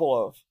you a couple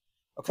of.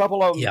 A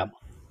couple of them Yeah.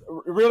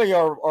 really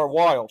are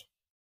wild.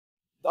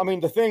 I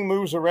mean, the thing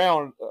moves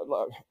around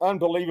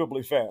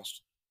unbelievably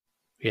fast.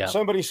 Yeah.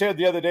 Somebody said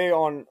the other day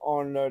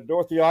on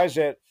Dorothy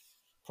Izatt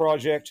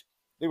Project,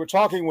 they were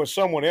talking with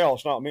someone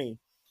else, not me.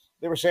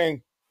 They were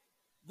saying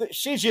that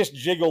she just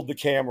jiggled the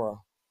camera.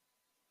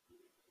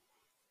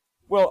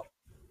 Well,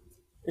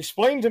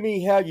 explain to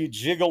me how you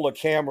jiggle a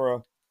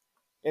camera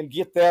and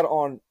get that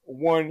on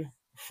one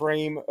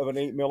frame of an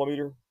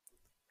 8mm.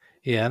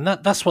 Yeah, and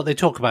that's what they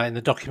talk about in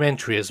the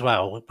documentary as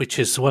well, which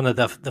is one of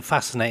the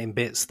fascinating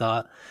bits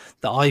that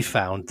I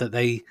found, that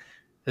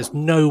there's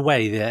no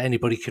way that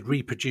anybody could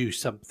reproduce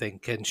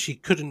something, and she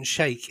couldn't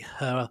shake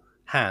her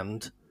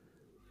hand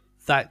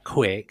that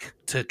quick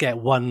to get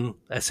one,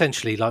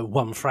 essentially like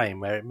one frame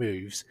where it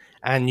moves,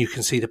 and you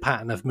can see the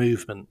pattern of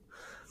movement.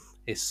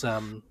 It's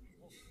and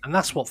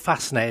that's what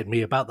fascinated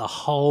me about the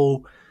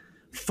whole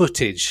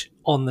footage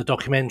on the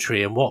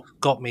documentary, and what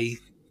got me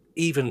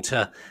even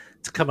to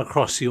come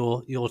across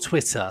your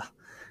Twitter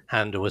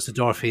handle was the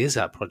Dorothy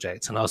Izatt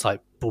Project, and I was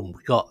like, boom,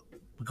 we got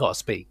to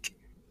speak.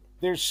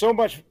 There's so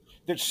much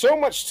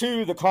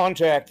to the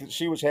contact that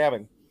she was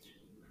having.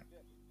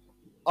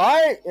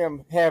 I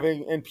am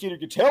having, and Peter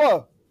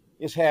Gatella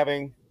is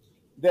having,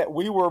 that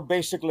we were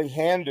basically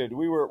handed.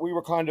 We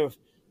were kind of,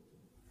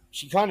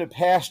 she kind of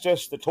passed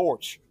us the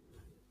torch.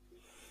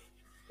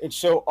 And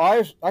so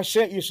I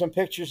sent you some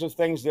pictures of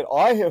things that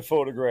I have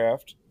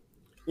photographed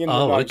in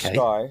the night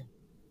sky.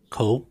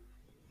 Cool.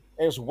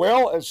 As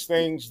well as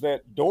things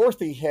that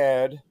Dorothy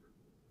had,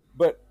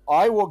 but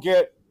I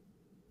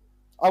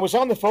was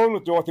on the phone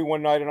with Dorothy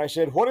one night and I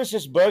said, what is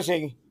this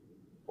buzzing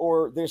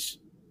or this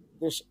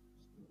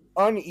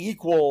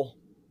unequal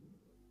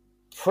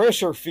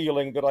pressure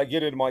feeling that I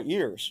get in my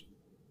ears?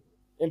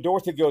 And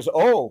Dorothy goes,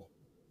 oh,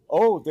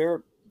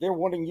 they're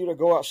wanting you to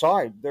go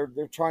outside. They're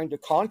trying to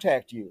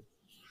contact you.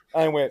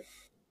 I went,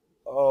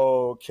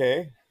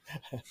 okay,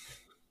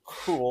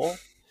 cool.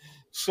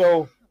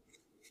 So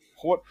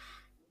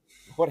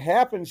what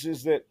happens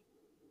is that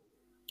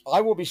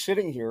I will be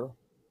sitting here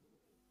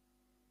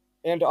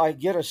and I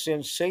get a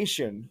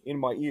sensation in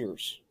my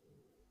ears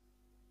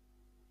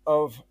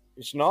of,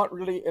 it's not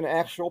really an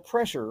actual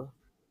pressure,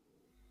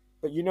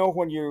 but you know,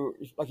 when you,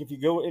 like if you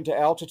go into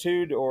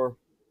altitude or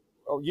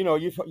you know,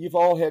 you've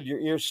all had your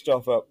ears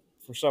stuff up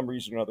for some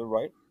reason or other,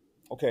 right?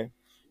 Okay.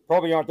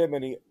 Probably aren't that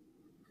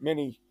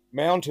many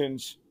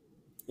mountains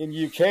in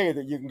UK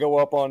that you can go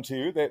up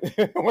onto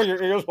that where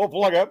your ears will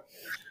plug up.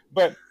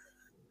 But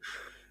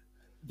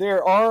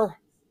there are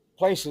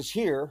places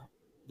here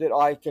that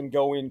I can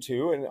go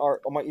into and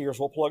my ears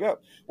will plug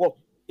up. Well,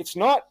 it's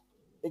not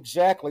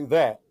exactly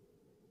that.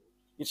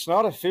 It's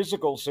not a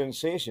physical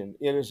sensation.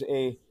 It is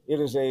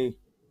a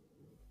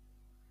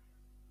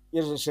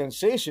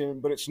sensation,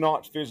 but it's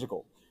not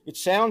physical. It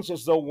sounds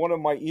as though one of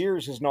my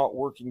ears is not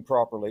working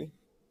properly,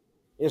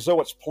 as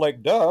though it's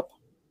plugged up,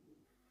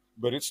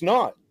 but it's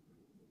not.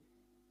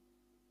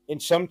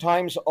 And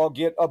sometimes I'll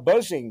get a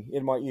buzzing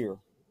in my ear.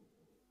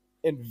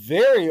 And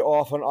very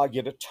often I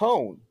get a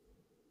tone,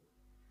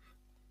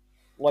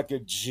 like a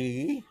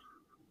G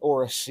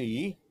or a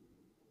C,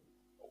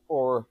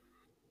 or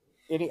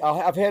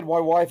I've had my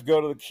wife go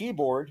to the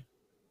keyboard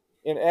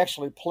and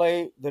actually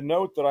play the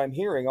note that I'm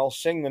hearing. I'll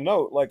sing the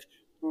note like,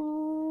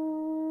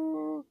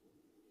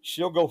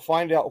 she'll go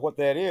find out what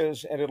that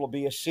is, and it'll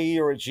be a C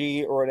or a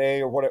G or an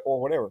A or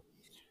whatever.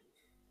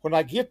 When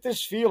I get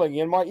this feeling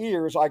in my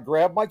ears, I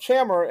grab my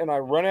camera and I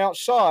run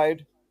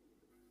outside,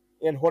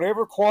 and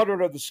whatever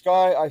quadrant of the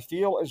sky I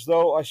feel as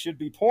though I should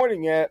be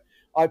pointing at,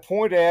 I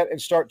point at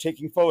and start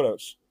taking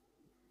photos.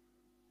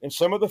 And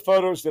some of the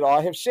photos that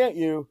I have sent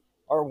you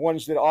are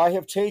ones that I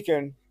have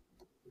taken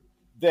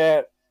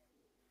that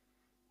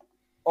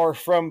are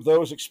from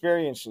those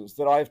experiences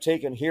that I've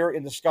taken here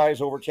in the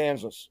skies over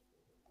Kansas.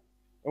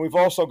 And we've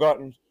also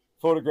gotten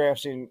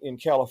photographs in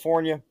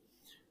California.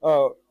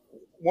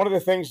 One of the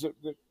things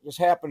that has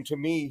happened to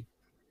me,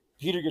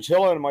 Peter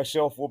Gatilla and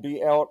myself will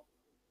be out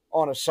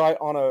on a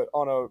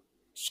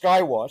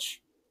sky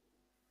watch.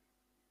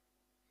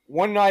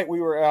 One night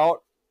we were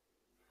out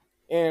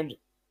and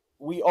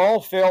we all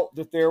felt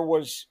that there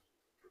was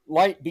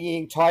light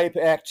being type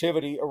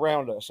activity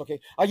around us. Okay,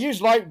 I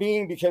use light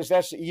being because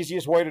that's the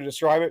easiest way to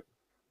describe it.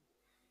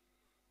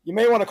 You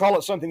may want to call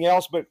it something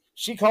else, but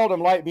she called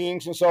them light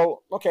beings, and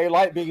so okay,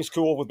 light being is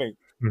cool with me.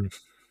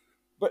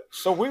 But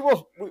so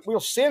we'll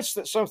sense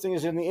that something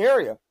is in the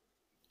area.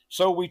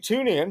 So we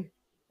tune in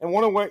and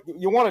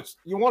you want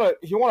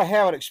to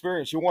have an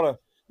experience. You want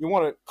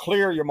to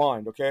clear your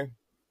mind. Okay,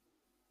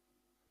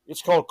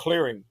 it's called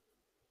clearing.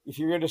 If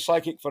you're into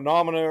psychic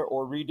phenomena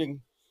or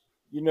reading,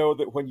 you know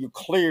that when you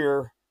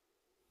clear,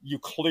 you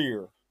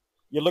clear.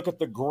 You look at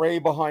the gray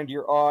behind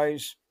your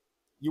eyes.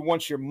 You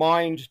want your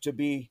mind to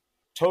be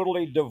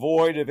totally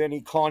devoid of any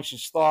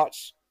conscious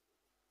thoughts,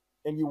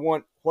 and you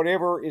want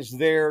whatever is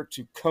there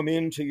to come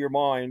into your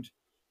mind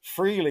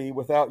freely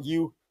without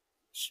you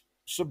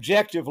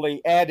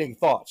subjectively adding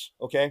thoughts.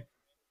 Okay,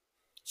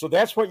 so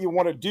that's what you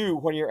want to do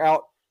when you're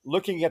out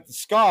looking at the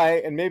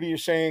sky, and maybe you're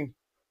saying,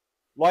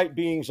 light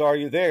beings, are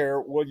you there?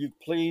 Will you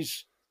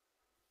please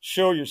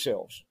show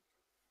yourselves?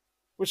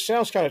 Which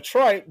sounds kind of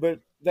trite, but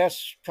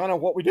that's kind of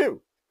what we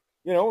do.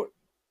 You know,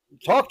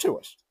 talk to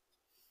us.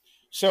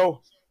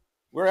 So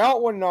we're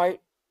out one night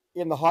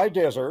in the high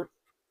desert.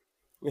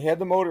 We had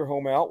the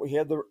motorhome out. We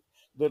had the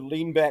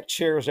lean back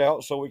chairs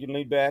out so we can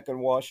lean back and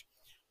watch.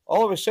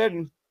 All of a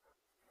sudden,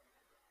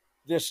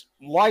 this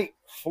light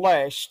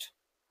flashed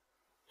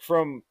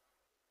from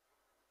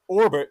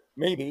orbit,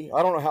 maybe.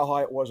 I don't know how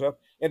high it was up.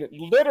 And it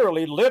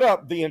literally lit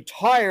up the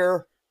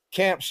entire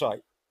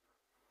campsite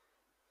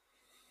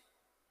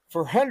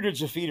for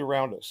hundreds of feet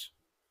around us.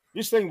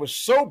 This thing was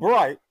so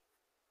bright,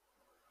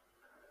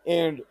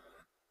 and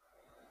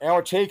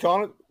our take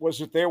on it was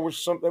that there was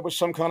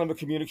some kind of a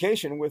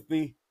communication with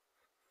the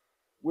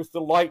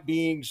light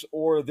beings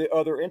or the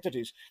other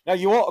entities. Now,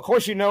 of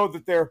course, you know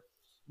that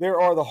there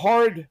are the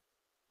hard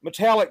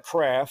metallic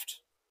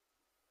craft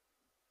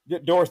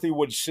that Dorothy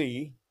would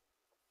see,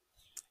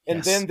 and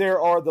Yes. then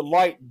there are the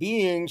light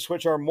beings,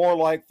 which are more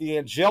like the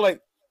angelic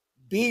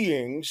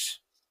beings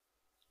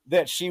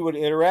that she would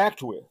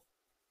interact with.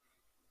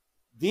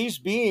 These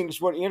beings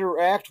would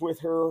interact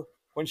with her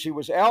when she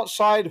was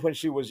outside, when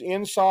she was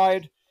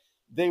inside.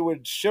 They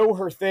would show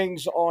her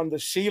things on the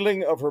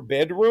ceiling of her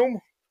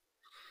bedroom.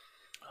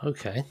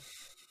 Okay.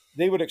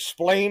 They would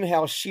explain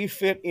how she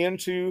fit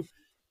into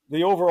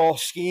the overall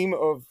scheme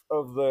of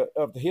the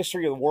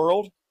history of the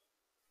world.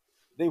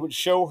 They would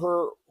show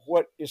her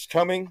what is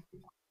coming.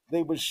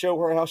 They would show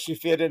her how she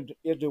fit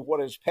into what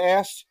is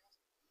past.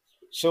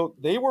 So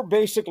they were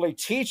basically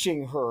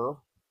teaching her,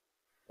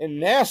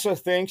 and NASA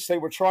thinks they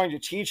were trying to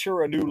teach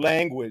her a new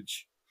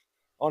language.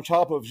 On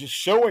top of just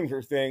showing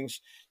her things,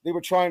 they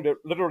were trying to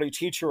literally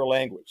teach her a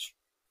language.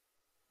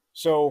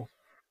 So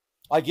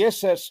I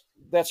guess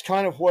that's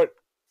kind of what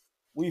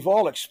we've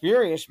all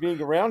experienced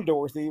being around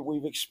Dorothy.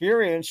 We've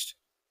experienced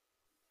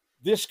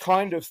this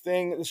kind of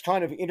thing, this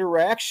kind of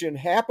interaction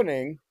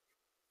happening.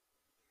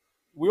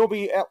 We'll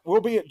be at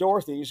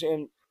Dorothy's,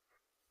 and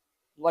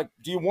like,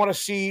 do you want to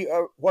see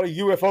what a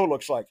UFO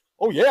looks like?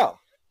 Oh yeah,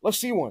 let's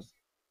see one.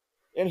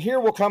 And here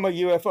will come a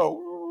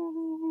UFO.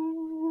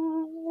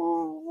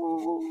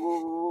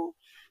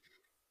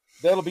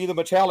 That'll be the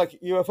metallic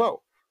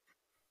UFO.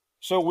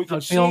 So we That can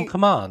would see be on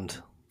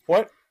command.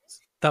 what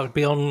That would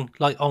be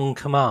on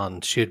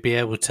command. She'd be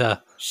able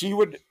to. she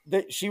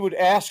would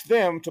ask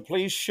them to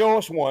please show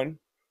us one,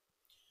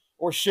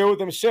 or show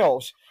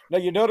themselves. Now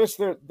you notice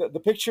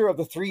the picture of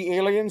the three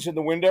aliens in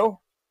the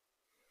window.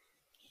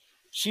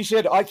 She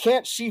said, "I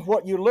can't see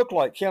what you look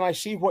like. Can I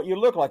see what you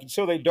look like?" And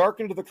so they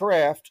darkened the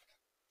craft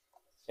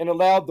and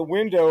allowed the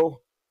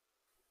window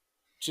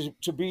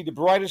to be the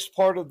brightest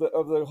part of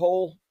the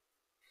whole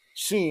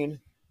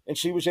scene, and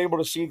she was able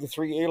to see the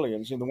three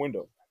aliens in the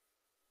window.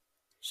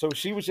 So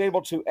she was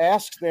able to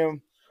ask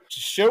them to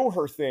show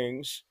her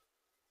things,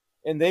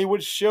 and they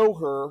would show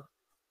her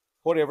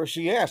whatever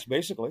she asked,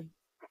 basically,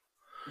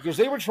 because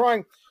they were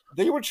trying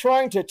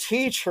to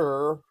teach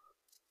her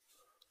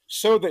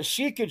so that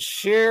she could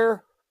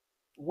share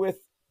with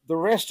the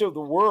rest of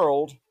the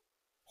world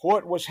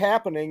what was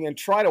happening and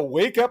try to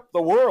wake up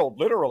the world,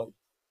 literally.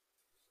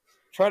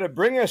 Try to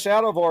bring us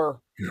out of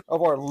our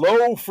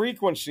low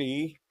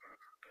frequency,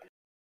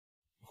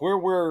 where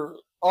we're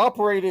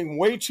operating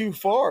way too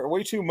far,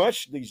 way too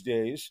much these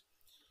days.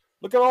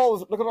 Look at all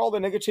the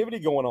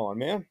negativity going on,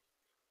 man.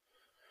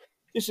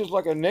 This is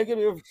like a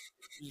negative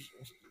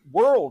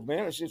world,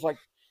 man. It's like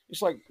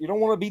you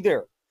don't want to be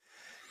there.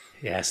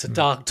 Yeah, it's a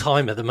dark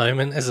time at the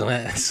moment, isn't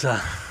it?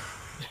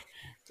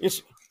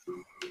 It's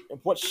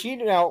what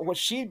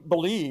she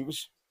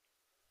believes,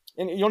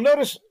 and you'll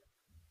notice,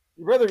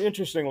 rather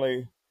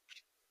interestingly,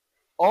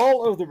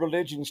 all of the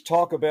religions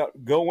talk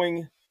about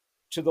going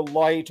to the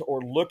light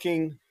or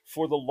looking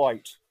for the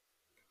light.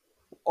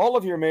 All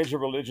of your major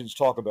religions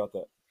talk about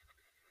that.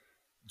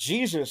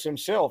 Jesus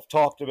himself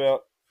talked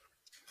about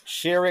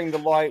sharing the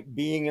light,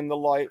 being in the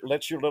light,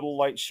 let your little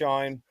light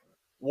shine,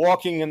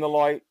 walking in the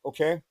light,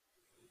 okay?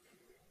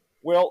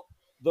 Well,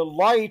 the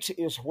light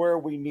is where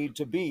we need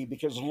to be,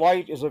 because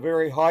light is a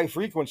very high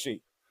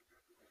frequency.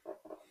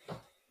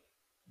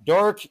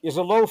 Dark is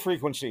a low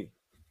frequency.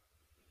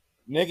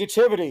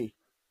 Negativity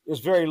is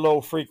very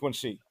low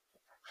frequency.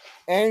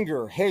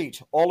 Anger,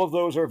 hate, all of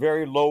those are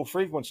very low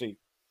frequency.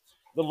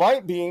 The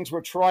light beings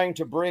were trying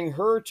to bring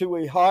her to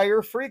a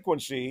higher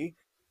frequency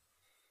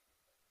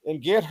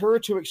and get her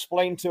to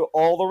explain to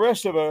all the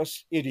rest of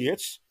us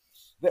idiots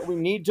that we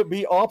need to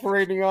be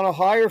operating on a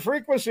higher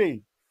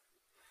frequency.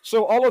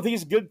 So all of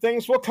these good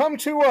things will come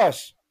to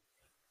us.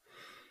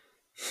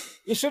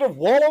 Instead of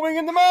wallowing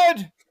in the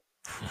mud,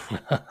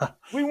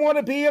 we want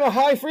to be in a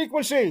high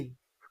frequency.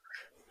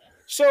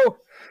 So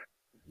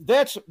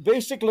that's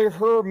basically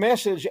her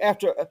message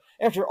after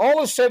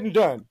all is said and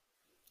done.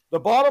 The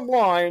bottom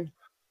line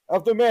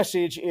of the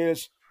message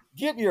is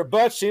get your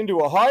butts into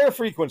a higher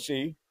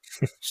frequency,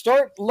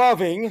 start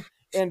loving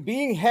and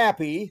being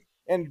happy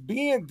and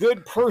being a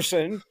good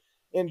person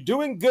and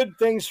doing good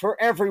things for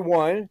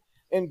everyone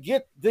and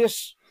get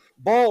this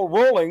ball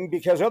rolling,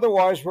 because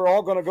otherwise we're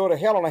all going to go to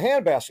hell in a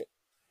handbasket.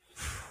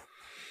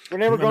 We're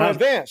never going to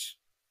advance.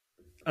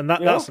 And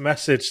that's a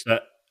message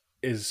that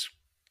is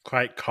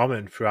quite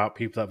common throughout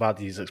people that have had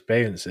these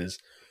experiences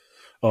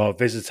or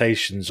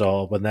visitations,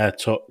 or when they're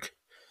took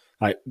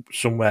like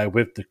somewhere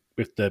with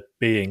the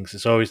beings.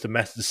 It's always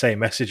the same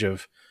message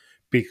of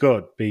be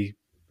good, be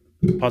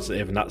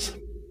positive, and that's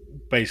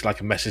basically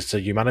like a message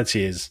to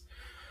humanity is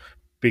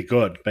be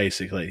good,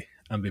 basically,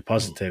 and be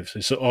positive. So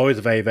it's always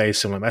a very, very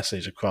similar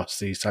message across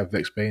these type of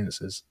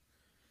experiences.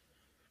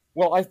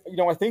 Well, I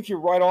think you're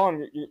right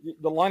on.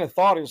 The line of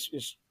thought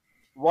is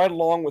right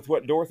along with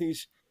what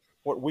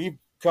we've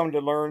come to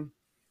learn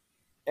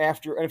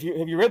after. And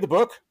have you read the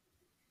book,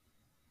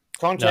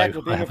 Contact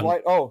with Being of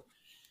Light? Oh,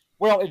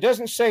 well, it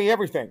doesn't say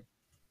everything.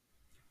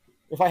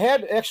 If I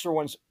had extra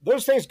ones,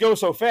 those things go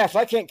so fast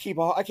I can't keep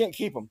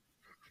them.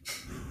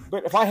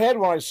 But if I had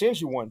one, I'd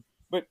send you one.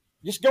 But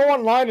just go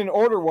online and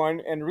order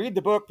one and read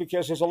the book,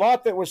 because there's a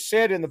lot that was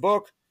said in the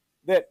book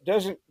that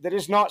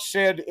is not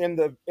said in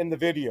the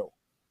video.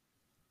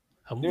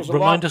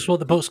 Remind us what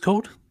the book's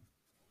called.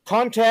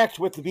 Contact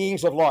with the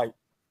Beings of Light.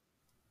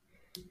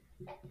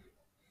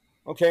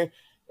 Okay,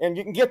 and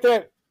you can get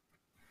that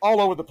all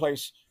over the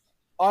place.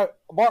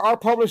 Our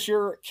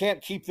publisher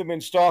can't keep them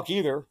in stock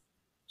either.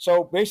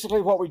 So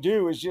basically what we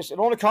do is it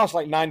only costs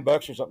like $9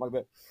 or something like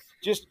that.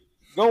 Just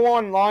go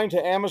online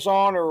to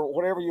Amazon or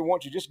whatever you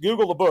want to. Just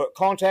Google the book,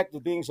 Contact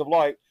with the Beings of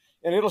Light,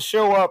 and it'll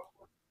show up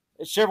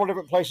at several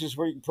different places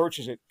where you can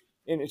purchase it.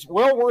 And it's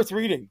well worth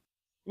reading.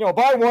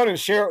 Buy one and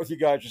share it with you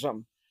guys or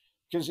something,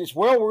 because it's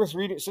well worth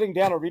reading, sitting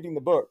down and reading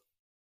the book.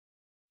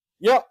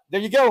 Yep,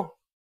 there you go.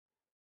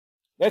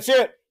 That's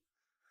it.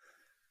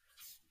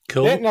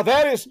 Cool. Now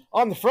that is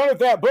on the front of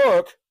that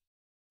book.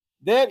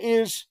 That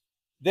is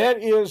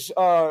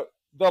the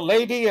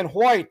lady in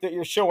white that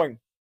you're showing.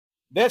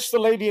 That's the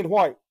lady in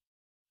white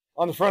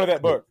on the front of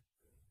that book.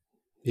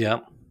 Yeah.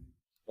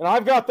 And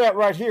I've got that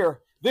right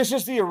here. This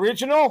is the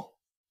original.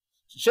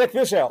 Check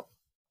this out.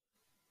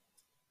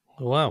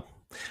 Wow.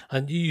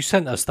 And you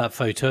sent us that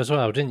photo as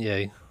well, didn't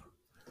you?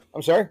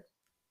 I'm sorry?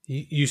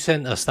 You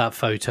sent us that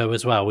photo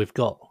as well. We've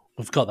got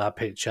that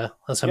picture.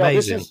 That's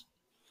amazing.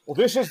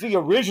 This is the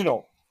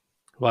original.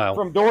 Wow.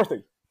 From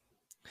Dorothy.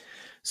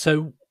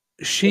 So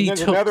she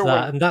took that,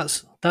 one. And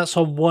that's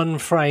on one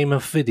frame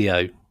of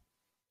video.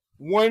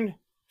 One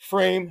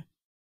frame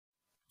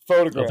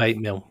photograph. Of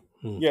 8mm.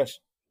 Yes.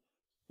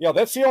 Yeah,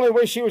 that's the only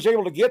way she was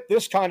able to get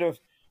this kind of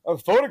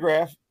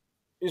photograph,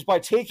 is by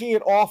taking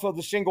it off of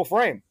the single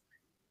frame.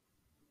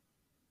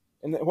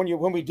 And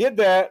when we did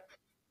that,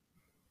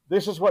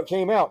 this is what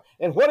came out.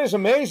 And what is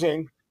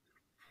amazing,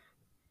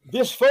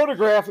 this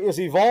photograph is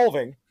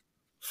evolving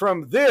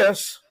from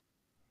this.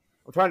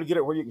 I'm trying to get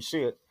it where you can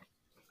see it.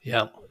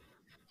 Yeah.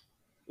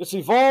 It's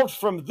evolved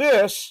from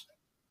this,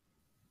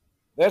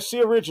 that's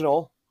the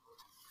original,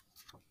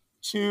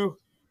 to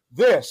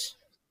this.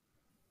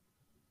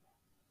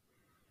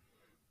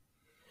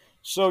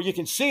 So you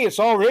can see it's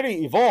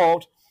already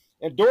evolved.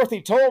 And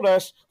Dorothy told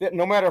us that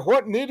no matter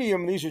what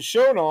medium these are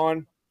shown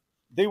on,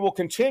 they will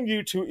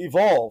continue to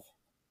evolve.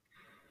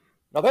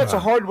 Now, that's a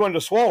hard one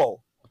to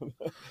swallow.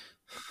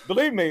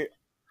 Believe me,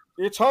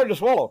 it's hard to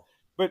swallow.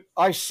 But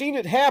I've seen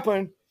it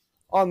happen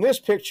on this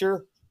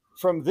picture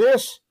from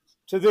this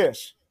to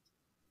this.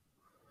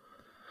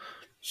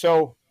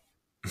 So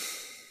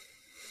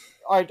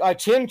I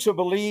tend to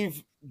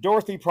believe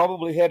Dorothy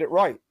probably had it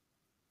right.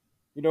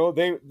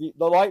 The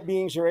light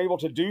beings are able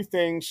to do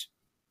things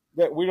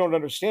that we don't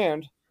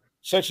understand,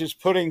 such as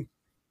putting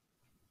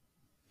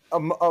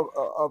such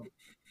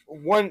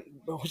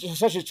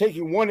as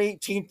taking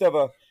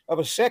 1/18 of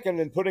a second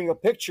and putting a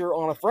picture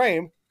on a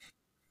frame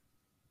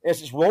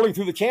as it's rolling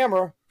through the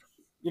camera.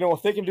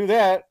 If they can do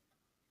that,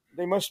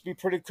 they must be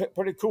pretty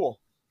cool.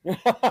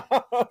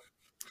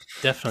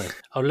 Definitely.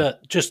 Oh,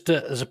 look, just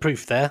as a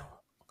proof there,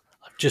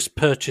 I've just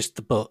purchased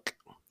the book.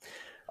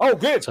 Oh,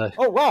 good. So,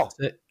 oh, wow.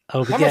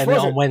 I'll be getting it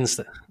on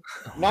Wednesday.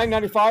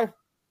 $9.95?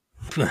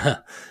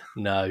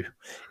 No,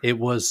 it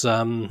was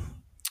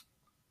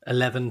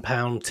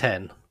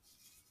 £11.10.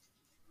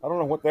 I don't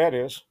know what that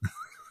is.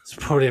 It's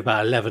probably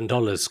about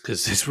 $11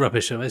 because it's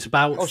rubbish. It's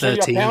about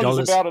 $13. So pound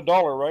is about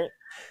 $1, right?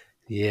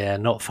 Yeah,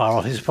 not far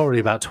off. It's probably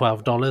about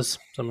 $12,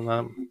 something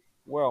like that.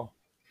 Well,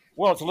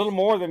 it's a little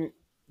more than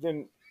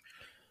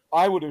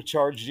I would have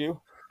charged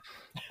you.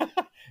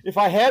 If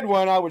I had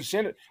one, I would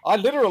send it. I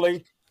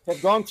literally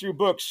have gone through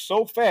books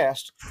so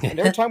fast,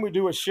 and every time we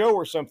do a show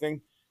or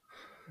something,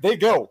 they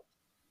go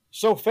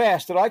so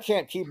fast that I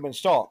can't keep them in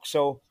stock.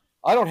 So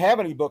I don't have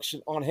any books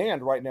on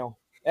hand right now.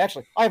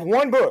 Actually, I have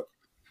one book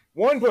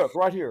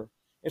right here.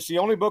 It's the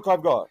only book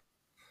I've got,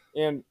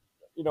 and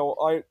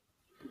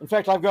in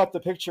fact, I've got the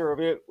picture of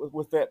it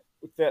with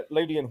that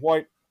lady in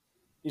white.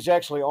 Is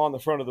actually on the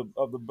front of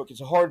the book. It's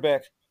a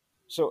hardback,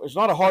 so it's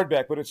not a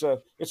hardback, but it's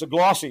a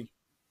glossy.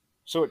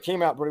 So it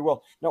came out pretty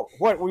well. Now,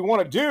 what we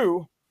want to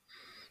do,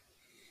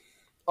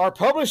 our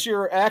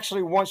publisher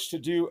actually wants to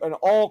do an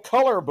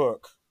all-color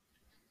book.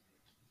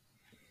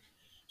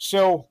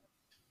 So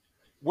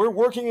we're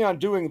working on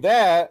doing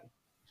that,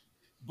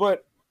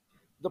 but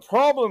the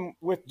problem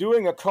with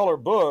doing a color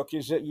book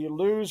is that you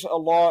lose a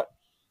lot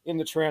in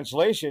the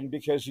translation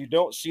because you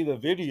don't see the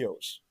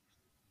videos.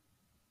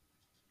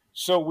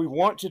 So we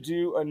want to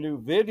do a new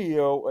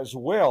video as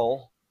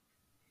well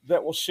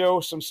that will show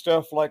some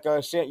stuff like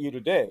I sent you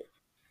today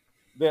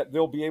that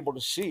they'll be able to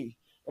see.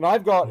 And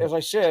I've got, as I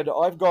said,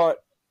 I've got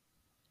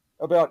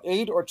about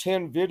 8 or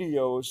 10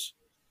 videos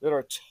that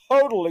are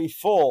totally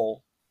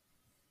full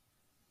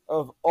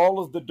of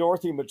all of the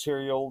Dorothy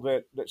material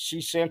that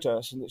she sent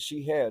us and that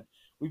she had.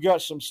 We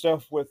got some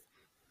stuff with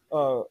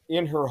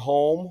in her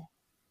home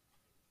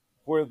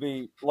where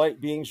the light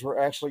beings were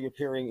actually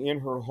appearing in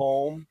her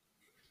home.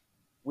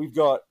 We've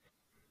got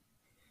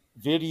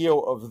video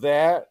of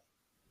that.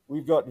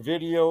 We've got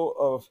video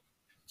of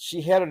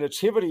she had a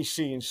nativity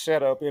scene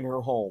set up in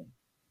her home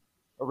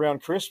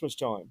around Christmas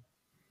time.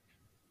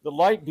 The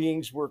light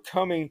beings were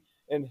coming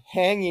and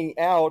hanging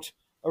out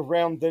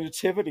around the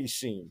nativity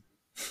scene.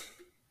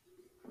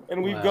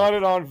 And we've got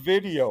it on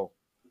video.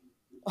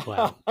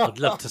 Wow. I'd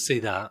love to see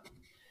that.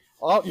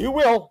 You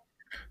will.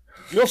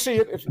 You'll see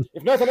it.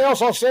 If nothing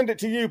else, I'll send it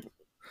to you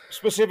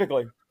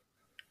specifically.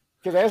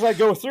 Because as I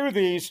go through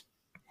these,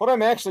 what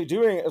I'm actually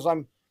doing is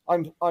I'm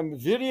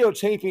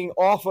videotaping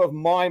off of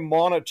my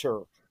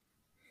monitor.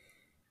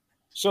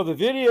 So the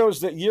videos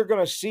that you're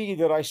going to see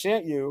that I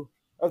sent you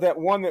of that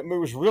one that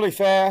moves really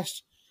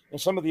fast and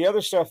some of the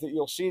other stuff that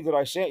you'll see that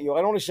I sent you,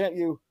 I only sent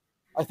you,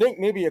 I think,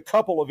 maybe a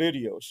couple of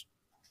videos.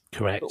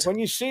 Correct. But when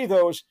you see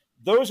those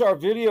are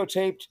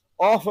videotaped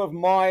off of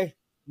my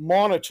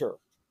monitor.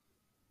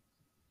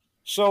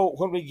 So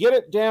when we get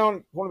it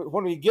down,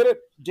 when we get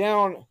it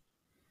down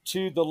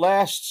to the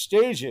last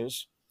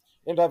stages,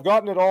 and I've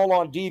gotten it all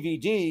on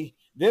DVD,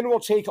 then we'll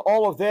take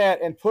all of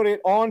that and put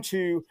it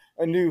onto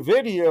a new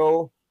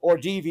video or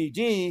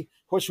DVD,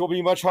 which will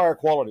be much higher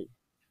quality.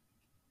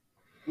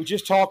 We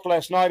just talked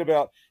last night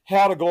about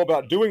how to go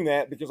about doing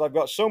that because I've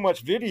got so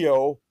much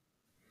video.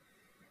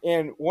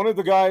 And one of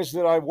the guys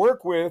that I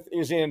work with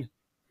is in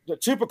the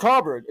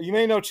Chupacabra. You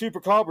may know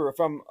Chupacabra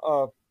from,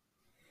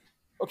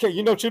 okay,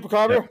 you know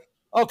Chupacabra? Yeah.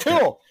 Oh,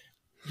 cool.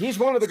 Yeah. He's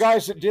one of the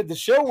guys that did the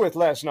show with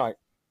last night.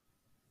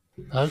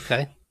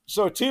 Okay.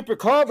 So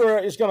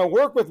Chupacabra is going to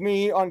work with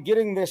me on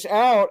getting this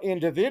out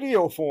into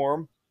video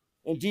form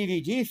and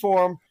DVD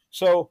form.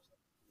 So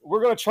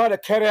we're going to try to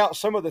cut out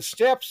some of the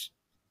steps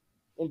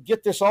and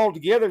get this all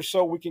together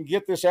so we can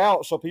get this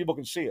out so people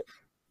can see it.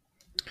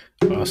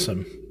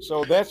 Awesome.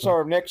 So that's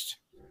our next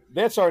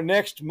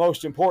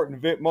most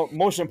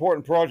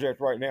important project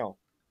right now.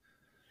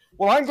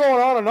 Well, I'm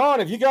going on and on.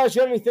 Have you guys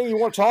got anything you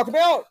want to talk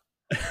about?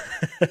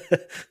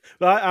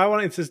 Well, I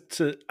wanted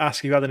to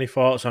ask if you had any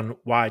thoughts on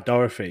why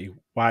Dorothy,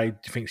 why do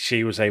you think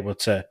she was able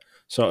to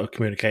sort of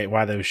communicate,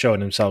 why they were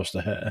showing themselves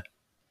to her?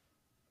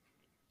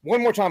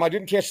 One more time, I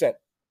didn't catch that.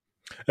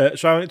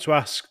 So I wanted to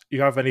ask,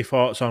 you have any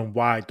thoughts on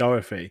why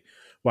Dorothy,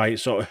 why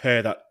it's sort of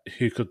her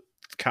who could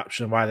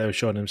capture and why they were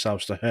showing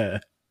themselves to her?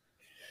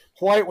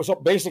 Why it was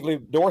basically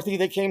Dorothy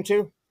they came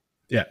to?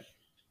 Yeah.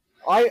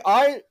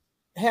 I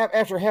have,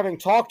 after having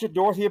talked to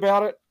Dorothy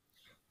about it,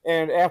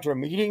 and after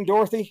meeting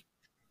Dorothy,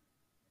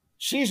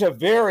 she's a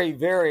very,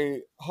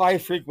 very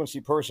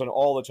high-frequency person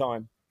all the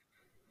time.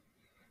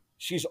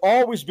 She's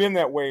always been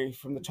that way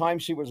from the time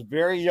she was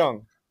very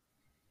young.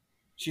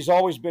 She's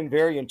always been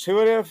very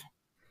intuitive.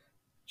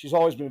 She's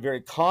always been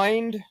very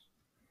kind.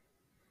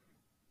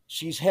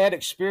 She's had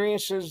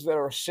experiences that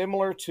are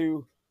similar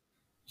to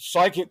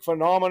psychic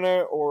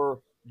phenomena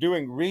or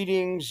doing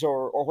readings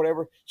or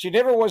whatever. She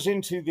never was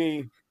into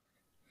the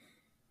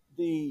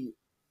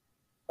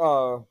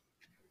what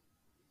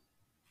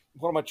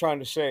am I trying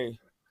to say?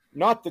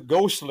 Not the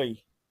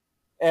ghostly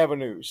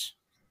avenues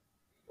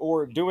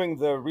or doing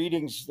the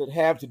readings that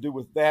have to do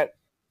with that,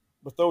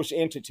 with those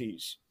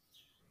entities.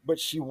 But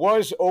she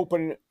was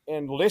open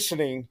and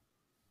listening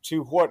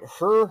to what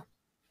her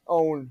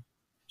own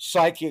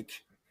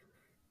psychic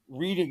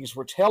readings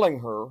were telling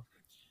her.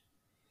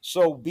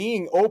 So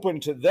being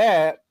open to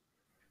that,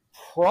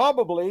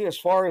 probably as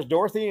far as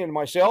Dorothy and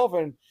myself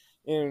and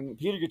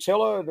Peter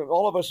Gatilla and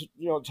all of us,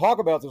 talk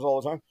about this all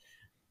the time.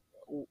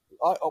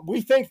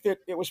 We think that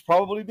it was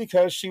probably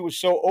because she was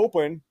so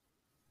open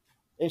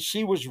and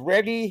she was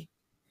ready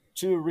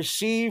to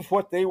receive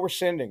what they were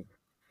sending.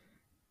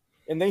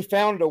 And they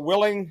found a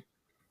willing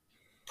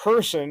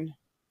person,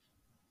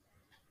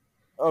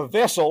 a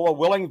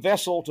willing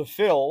vessel to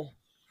fill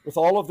with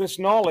all of this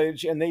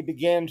knowledge, and they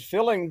began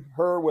filling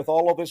her with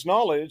all of this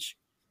knowledge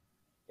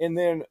and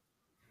then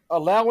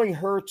allowing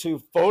her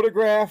to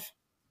photograph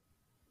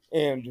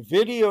and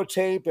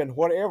videotape and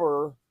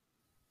whatever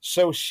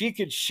so she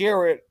could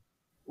share it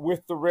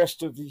with the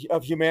rest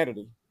of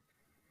humanity.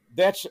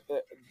 That's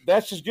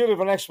as good of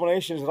an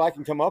explanation as I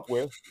can come up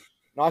with.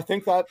 And I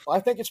think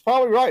it's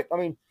probably right. I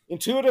mean,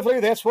 intuitively,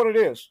 that's what it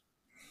is.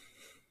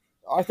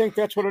 I think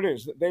that's what it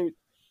is.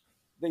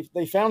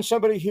 They found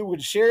somebody who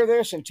would share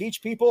this and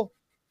teach people.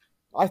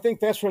 I think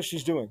that's what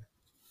she's doing.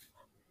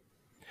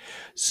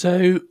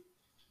 So,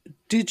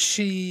 did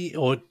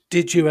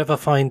you ever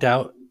find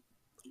out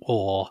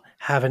or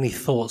have any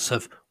thoughts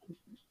of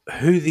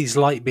who these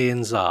light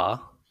beings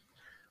are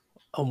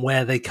and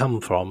where they come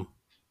from?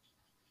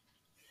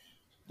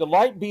 The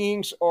light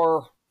beings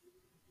are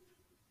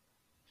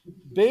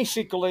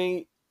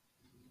basically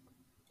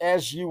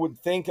as you would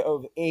think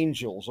of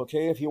angels,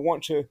 okay? If you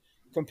want to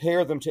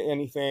compare them to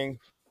anything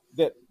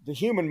that the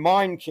human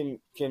mind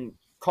can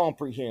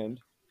comprehend.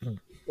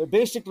 They're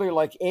basically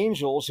like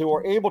angels who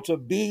are able to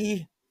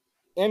be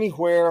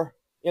anywhere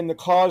in the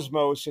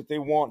cosmos that they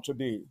want to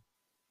be.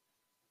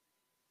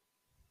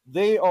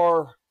 They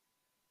are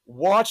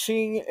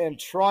watching and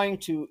trying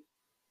to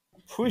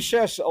push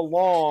us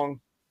along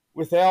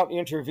without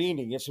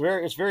intervening. It's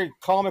very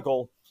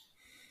comical.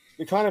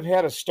 They kind of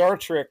had a Star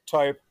Trek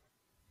type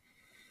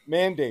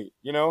mandate,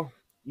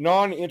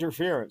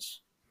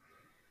 non-interference.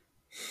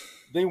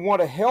 They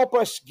want to help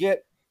us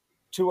get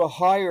to a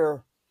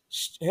higher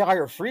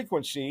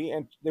frequency,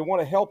 and they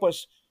want to help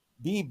us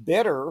be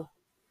better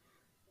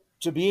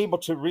to be able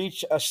to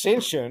reach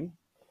ascension,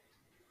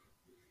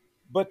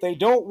 but they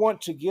don't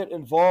want to get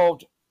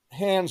involved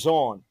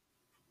hands-on.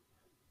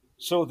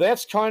 So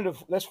that's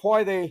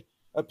why they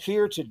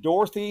appear to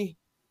Dorothy,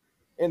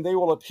 and they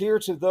will appear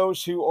to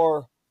those who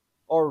are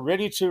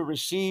ready to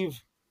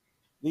receive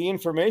the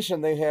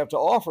information they have to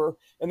offer.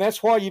 And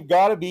that's why you've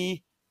got to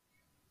be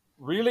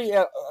really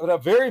at a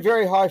very,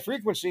 very high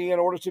frequency in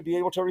order to be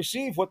able to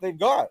receive what they've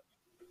got.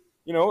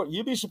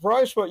 You'd be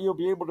surprised what you'll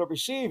be able to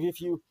receive if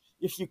you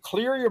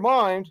clear your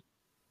mind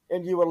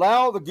and you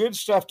allow the good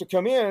stuff to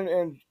come in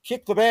and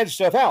kick the bad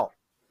stuff out.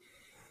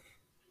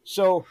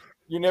 So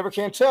you never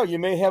can tell. You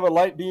may have a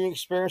light being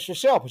experience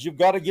yourself, but you've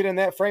got to get in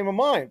that frame of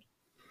mind.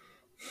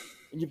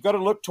 And you've got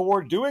to look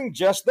toward doing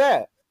just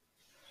that.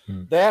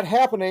 That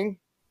happening,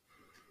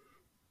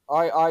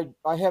 I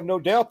have no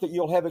doubt that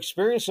you'll have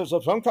experiences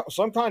of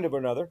some kind of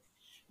another.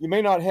 You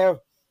may not have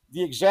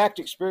the exact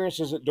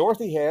experiences that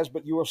Dorothy has,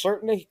 but you will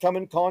certainly come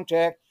in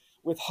contact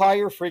with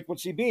higher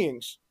frequency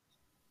beings.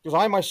 Because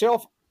I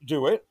myself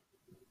do it.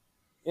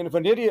 And if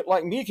an idiot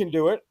like me can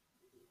do it,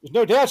 there's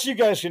no doubt you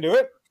guys can do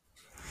it.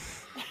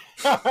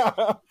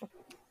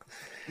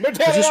 No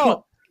doubt at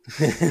all.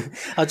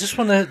 I just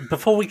want to,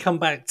 before we come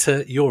back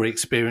to your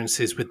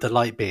experiences with the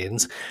light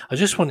beings, I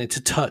just wanted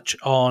to touch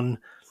on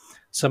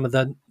some of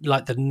the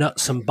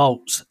nuts and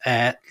bolts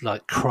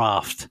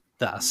craft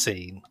that are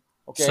seen.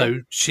 Okay.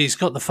 So she's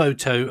got the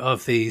photo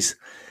of these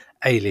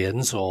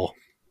aliens or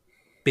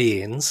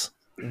beings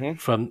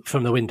from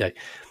the window.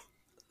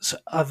 So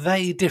are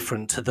they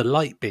different to the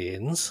light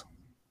beings?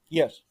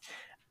 Yes.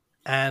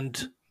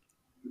 And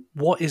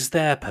what is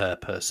their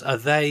purpose? Are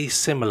they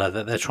similar,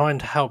 that they're trying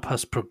to help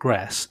us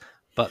progress,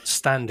 but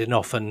standing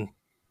off and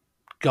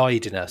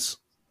guiding us?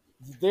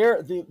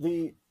 They're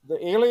the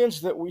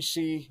aliens that we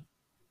see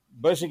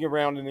buzzing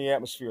around in the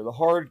atmosphere, the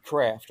hard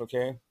craft,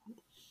 okay?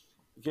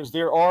 Because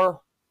there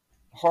are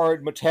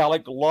hard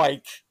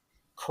metallic-like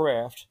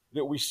craft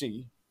that we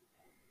see.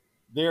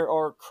 There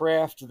are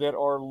craft that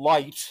are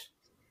light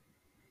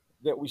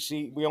that we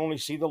see. We only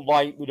see the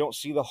light. We don't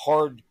see the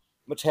hard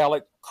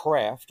metallic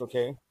craft,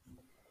 okay?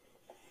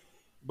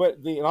 But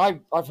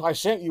I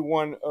sent you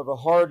one of a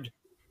hard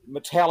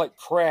metallic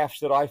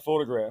craft that I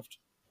photographed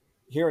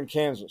here in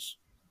Kansas.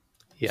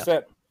 Yeah. It's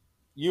that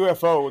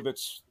UFO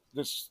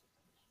that's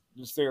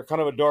there,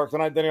 kind of a dark.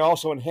 Then I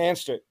also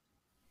enhanced it.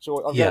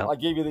 So I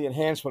gave you the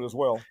enhancement as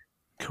well.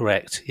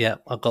 Correct. Yeah,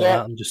 I've got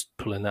that. I'm just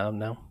pulling that up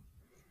now.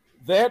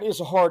 That is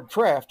a hard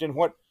craft. And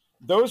what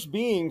those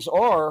beings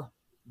are,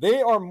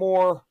 they are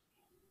more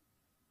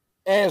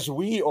as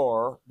we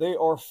are. They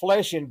are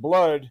flesh and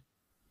blood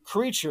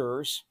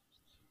creatures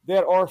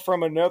that are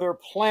from another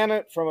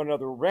planet, from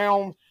another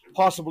realm,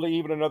 possibly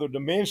even another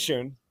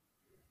dimension.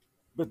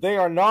 But they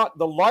are not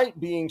the light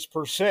beings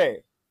per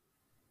se.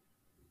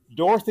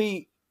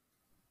 Dorothy,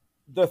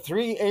 the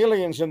three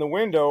aliens in the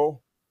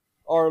window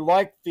are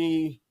like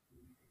the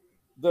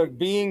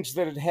beings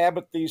that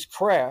inhabit these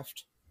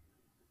craft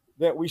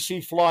that we see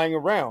flying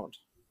around.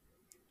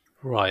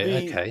 Right,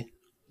 okay.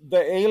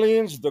 The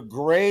aliens, the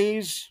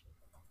Greys,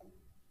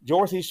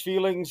 Dorothy's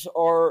feelings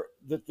are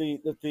that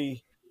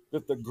the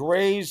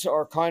Greys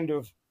are kind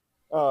of,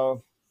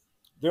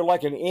 they're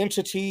like an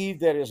entity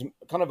that is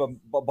kind of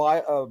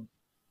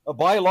a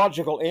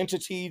biological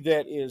entity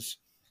that is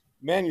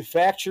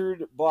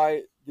manufactured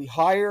by the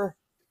higher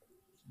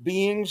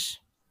beings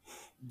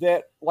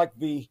that, like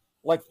the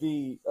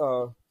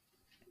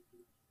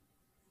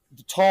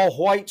tall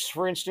whites,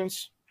 for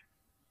instance,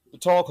 the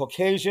tall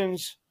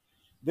Caucasians.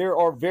 There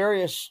are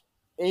various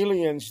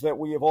aliens that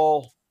we have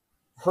all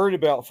heard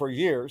about for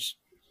years,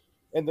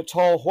 and the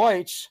tall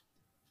whites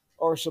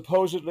are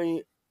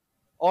supposedly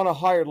on a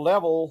higher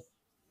level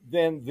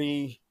than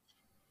the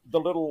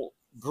little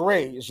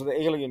grays, the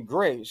alien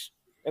grays.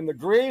 And the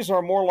grays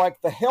are more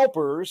like the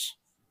helpers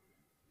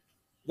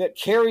that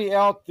carry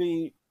out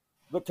the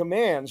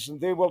commands,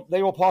 and they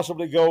will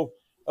possibly go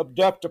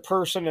abduct a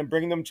person and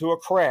bring them to a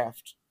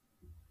craft.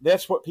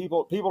 That's what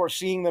people are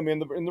seeing them in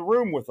the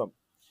room with them.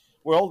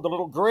 Well, the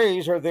little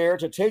grays are there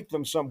to take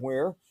them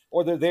somewhere,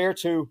 or they're there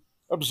to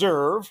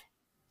observe.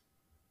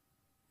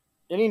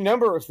 Any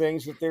number of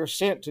things that they're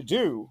sent to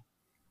do.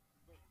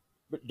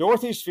 But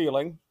Dorothy's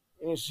feeling,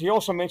 and she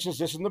also mentions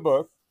this in the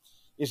book,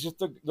 is that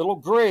the little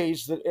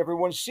grays that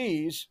everyone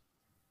sees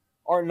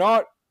are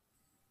not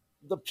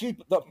the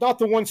people, not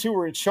the ones who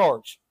are in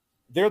charge.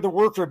 They're the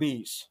worker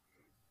bees,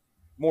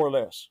 more or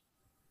less.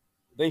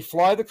 They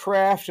fly the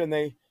craft and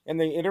they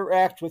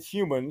interact with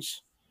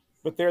humans,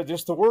 but they're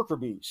just the worker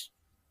bees.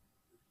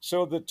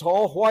 So the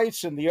tall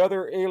whites and the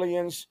other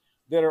aliens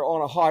that are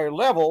on a higher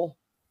level,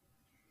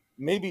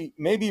 maybe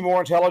more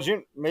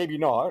intelligent, maybe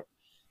not.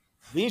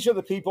 These are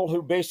the people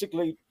who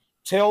basically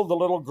tell the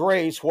little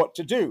grays what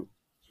to do.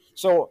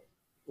 So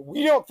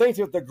we don't think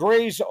that the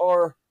grays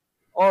are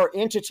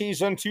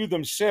entities unto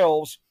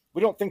themselves.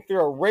 We don't think they're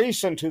a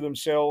race unto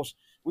themselves.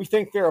 We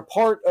think they're a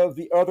part of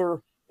the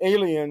other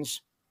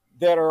aliens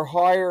that are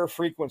higher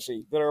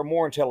frequency, that are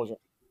more intelligent.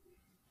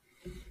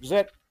 Does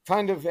that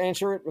kind of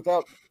answer it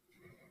without...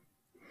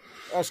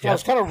 I was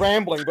kind of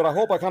rambling, but I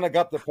hope I kind of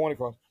got the point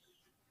across.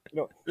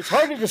 It's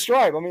hard to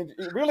describe. I mean,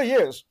 it really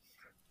is.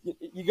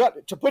 You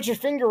got to put your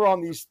finger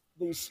on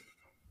these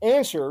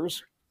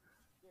answers.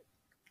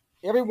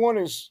 Everyone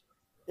is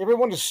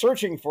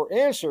searching for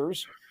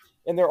answers,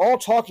 and they're all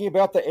talking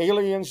about the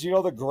aliens,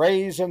 the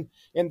grays and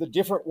the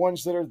different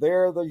ones that are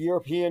there, the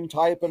European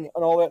type and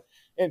all that.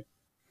 And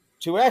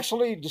to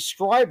actually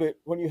describe it,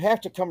 when you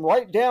have to come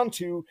right down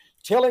to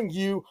telling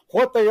you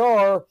what they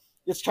are,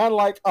 it's kind of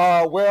like,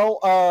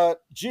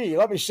 gee,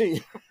 let me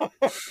see.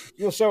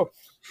 So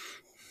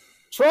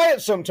try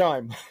it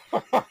sometime.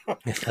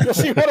 You'll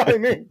see what I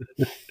mean.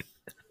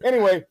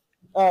 Anyway,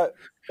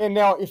 and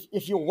now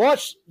if you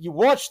watch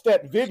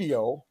that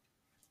video,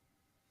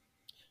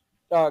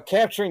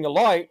 capturing the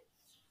light,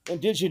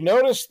 and did you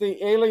notice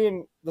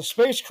the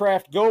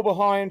spacecraft go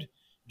behind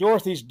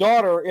Dorothy's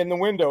daughter in the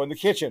window in the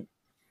kitchen?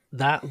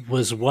 That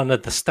was one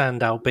of the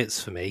standout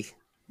bits for me.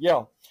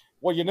 Yeah.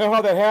 Well, you know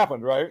how that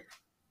happened, right?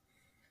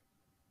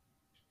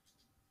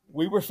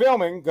 We were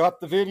filming, got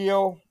the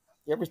video,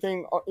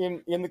 everything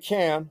in the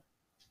can,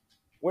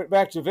 went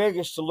back to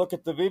Vegas to look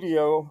at the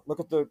video, look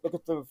at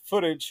the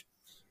footage,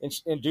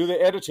 and do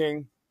the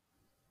editing.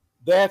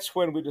 That's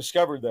when we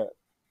discovered that.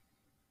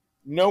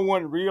 No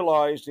one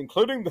realized,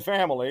 including the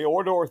family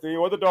or Dorothy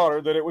or the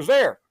daughter, that it was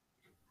there.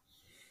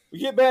 We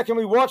get back and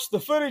we watch the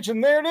footage,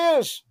 and there it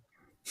is.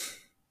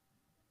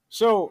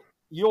 So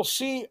you'll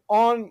see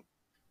on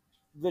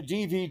the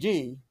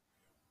DVD,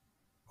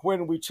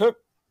 when we took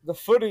the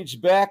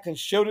footage back and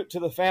showed it to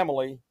the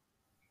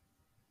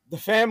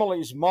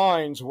family's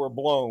minds were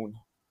blown.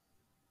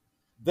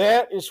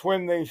 That is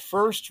when they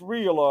first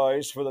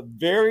realized, for the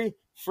very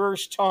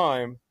first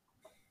time,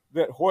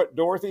 that what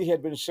Dorothy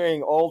had been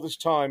saying all this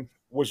time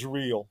was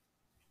real.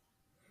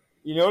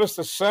 You notice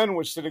the son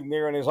was sitting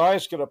there and his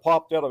eyes could have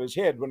popped out of his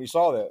head when he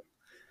saw that.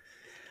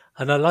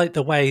 And I like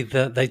the way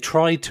that they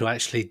tried to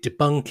actually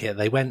debunk it.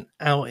 They went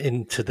out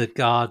into the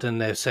garden.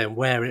 They're saying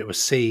where it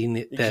was seen.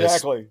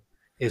 Exactly.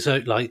 It's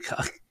like,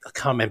 I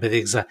can't remember the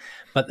exact,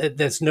 but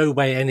there's no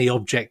way any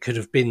object could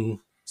have been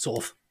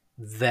sort of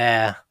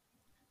there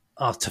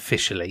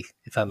artificially,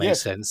 if that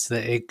makes sense.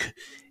 That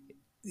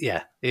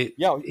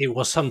it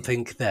was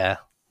something there.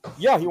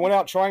 Yeah, he went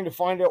out trying to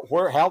find out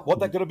what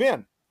that could have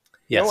been.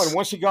 Yes. And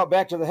once he got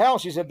back to the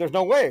house, he said, "There's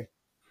no way.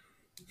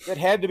 It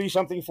had to be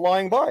something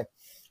flying by."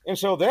 And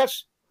so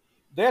that's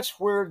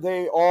where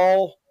they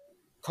all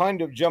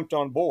kind of jumped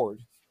on board.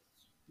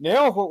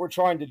 Now what we're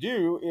trying to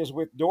do is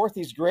with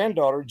Dorothy's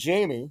granddaughter,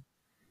 Jamie,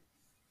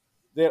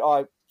 that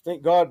I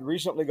thank God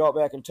recently got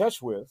back in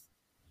touch with.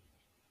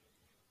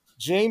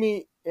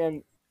 Jamie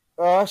and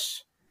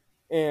us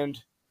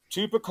and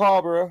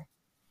Chupacabra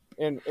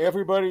and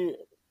everybody,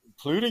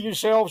 including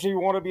yourselves if you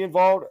want to be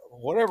involved,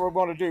 whatever we're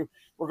going to do,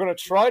 we're going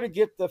to try to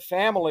get the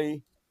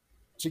family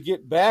to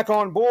get back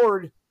on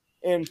board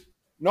and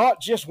not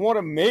just want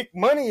to make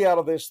money out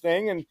of this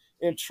thing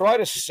and try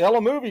to sell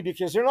a movie,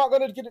 because they're not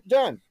going to get it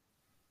done.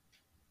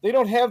 They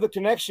don't have the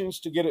connections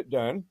to get it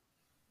done.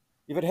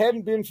 If it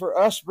hadn't been for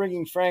us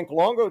bringing Frank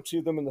Longo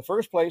to them in the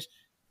first place,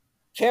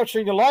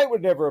 Capturing the Light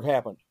would never have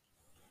happened.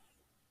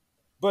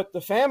 But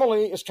the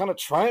family is kind of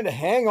trying to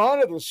hang on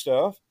to this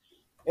stuff,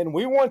 and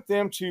we want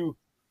them to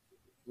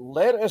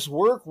let us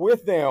work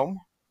with them,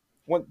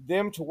 want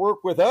them to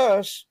work with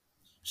us,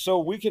 so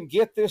we can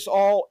get this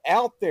all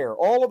out there.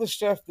 All of the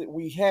stuff that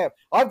we have.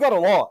 I've got a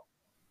lot,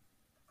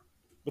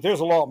 but there's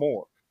a lot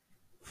more.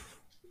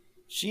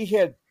 She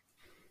had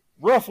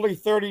roughly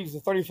 30 to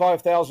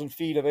 35,000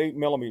 feet of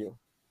 8mm.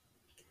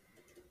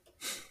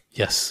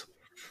 Yes.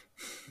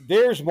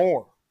 There's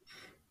more.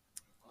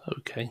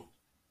 Okay.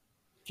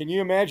 Can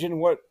you imagine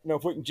what,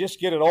 if we can just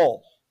get it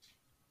all?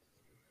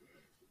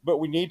 But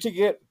we need to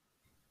get,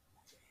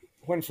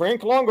 when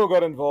Frank Longo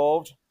got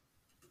involved,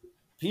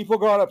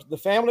 the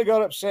family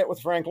got upset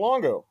with Frank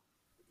Longo.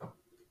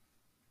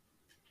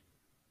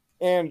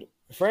 And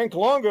Frank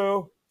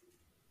Longo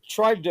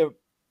tried to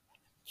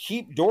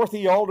keep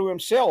Dorothy all to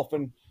himself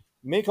and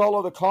make all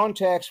of the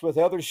contacts with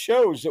other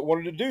shows that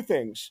wanted to do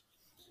things.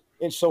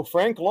 And so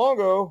Frank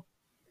Longo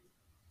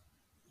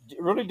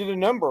really did a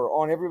number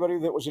on everybody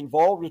that was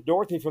involved with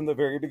Dorothy from the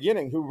very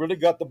beginning, who really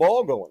got the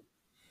ball going.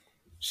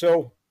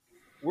 So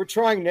we're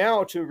trying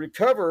now to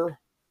recover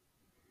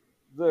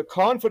the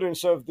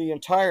confidence of the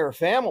entire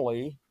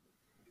family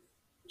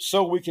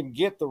so we can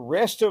get the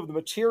rest of the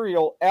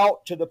material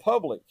out to the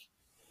public.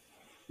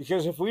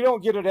 Because if we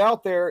don't get it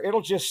out there,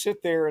 it'll just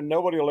sit there and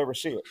nobody will ever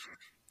see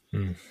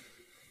it.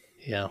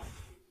 Yeah.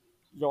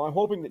 We're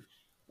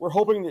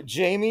hoping that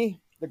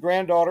Jamie, the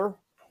granddaughter,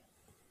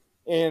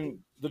 and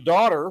the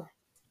daughter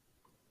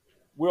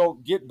will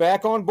get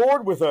back on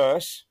board with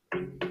us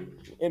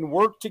and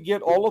work to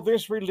get all of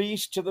this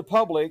released to the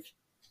public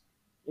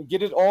and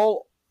get it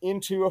all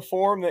into a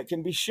form that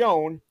can be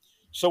shown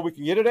so we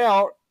can get it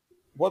out,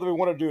 whether we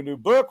want to do a new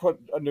book,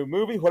 a new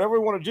movie, whatever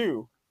we want to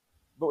do.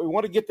 But we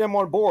want to get them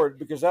on board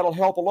because that'll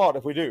help a lot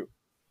if we do.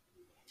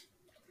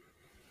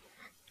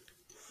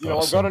 Awesome.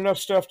 I've got enough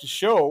stuff to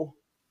show,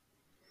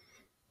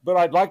 but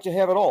I'd like to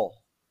have it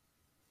all.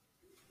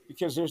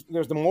 Because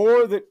there's the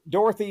more that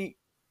Dorothy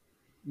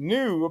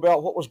knew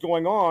about what was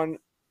going on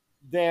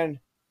than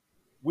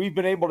we've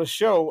been able to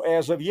show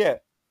as of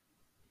yet.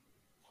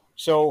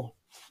 So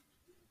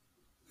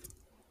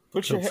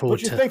put your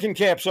thinking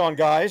caps on,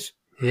 guys.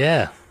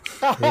 Yeah.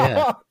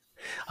 Yeah.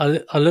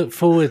 I look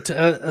forward to,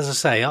 as I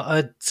say,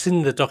 I'd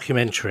seen the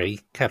documentary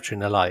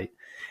Capturing the Light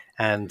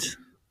and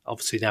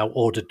obviously now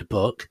ordered the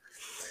book.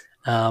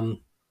 And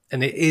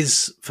it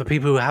is, for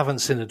people who haven't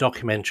seen the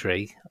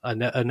documentary, I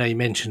know you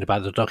mentioned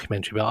about the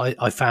documentary, but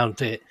I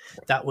found it,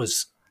 that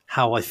was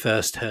how I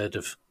first heard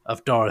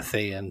of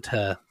Dorothy and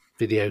her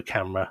video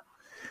camera.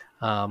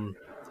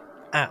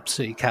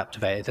 Absolutely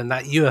captivated. And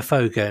that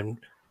UFO going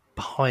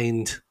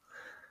behind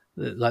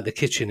the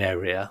kitchen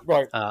area.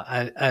 Right.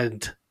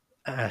 And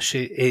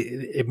actually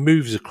it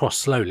moves across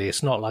slowly.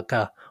 It's not like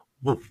a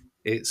woof.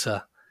 It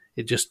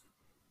just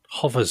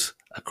hovers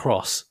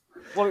across.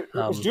 Well, it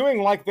was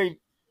doing like the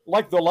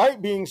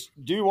light beings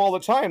do all the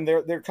time.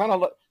 They're kind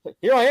of like,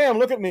 here I am,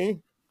 look at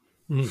me.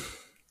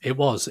 It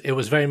was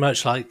very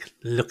much like,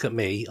 look at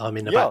me, I'm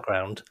in the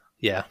background.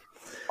 Yeah.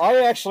 I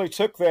actually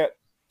took that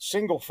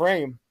single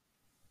frame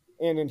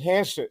and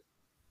enhanced it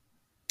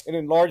and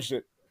enlarged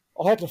it.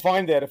 I'll have to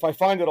find that. If I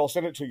find it, I'll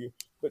send it to you.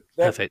 But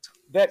Perfect.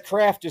 That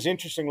craft is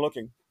interesting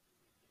looking.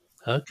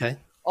 Okay.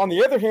 On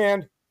the other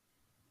hand,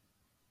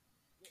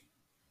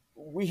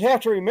 we have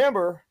to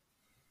remember,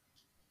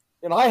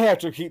 and I have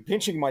to keep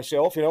pinching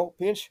myself,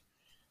 pinch,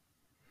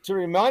 to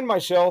remind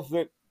myself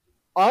that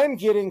I'm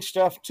getting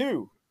stuff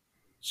too.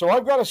 So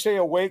I've got to stay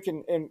awake,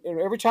 and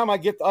every time I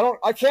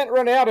can't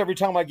run out every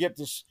time I get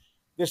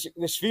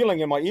this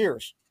feeling in my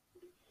ears.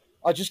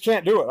 I just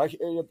can't do it.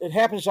 It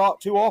happens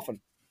too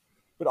often.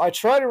 But I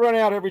try to run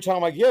out every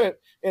time I get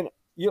it, and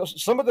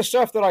some of the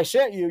stuff that I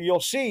sent you,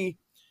 you'll see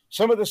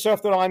some of the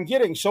stuff that I'm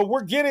getting. So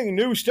we're getting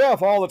new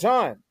stuff all the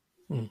time.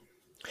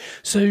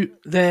 So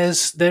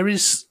there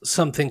is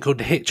something called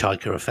the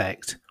hitchhiker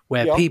effect,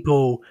 where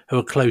people who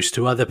are close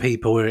to other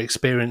people who are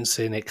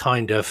experiencing it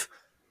kind of,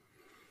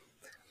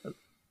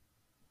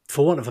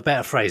 for want of a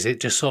better phrase, it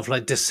just sort of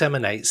like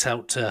disseminates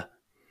out to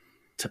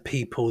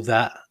people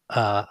that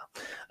are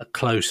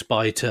close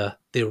by to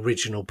the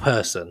original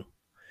person.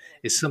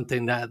 It's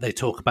something that they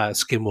talk about at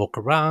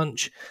Skinwalker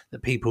Ranch,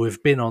 that people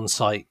who've been on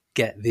site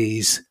get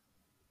these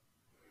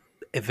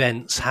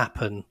events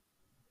happen.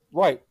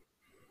 Right.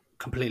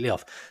 Completely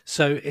off.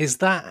 So is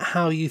that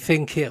how you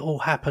think it all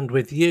happened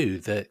with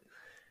you?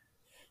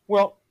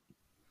 Well,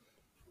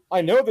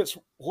 I know that's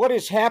what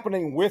is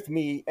happening with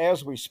me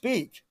as we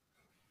speak,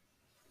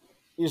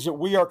 is that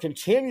we are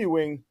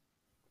continuing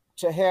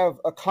to have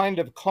a kind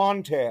of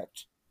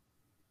contact.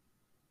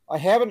 I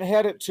haven't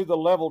had it to the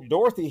level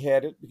Dorothy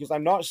had it because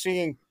I'm not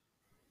seeing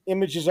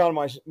images on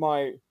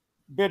my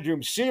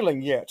bedroom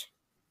ceiling yet.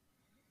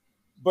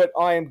 But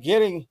I am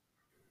getting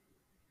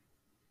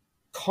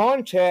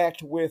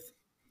contact with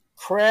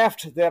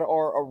craft that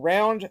are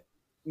around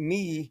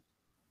me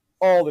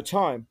all the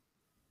time.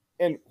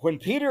 And when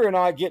Peter and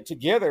I get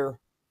together,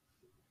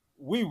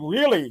 we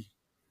really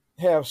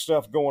have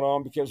stuff going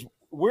on because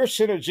we're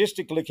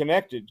synergistically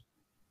connected.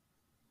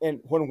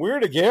 And when we're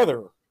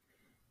together,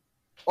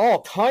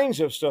 all kinds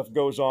of stuff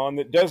goes on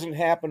that doesn't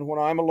happen when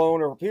I'm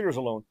alone or Peter's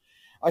alone.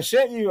 I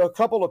sent you a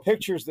couple of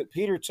pictures that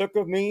Peter took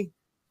of me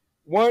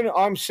One,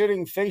 I'm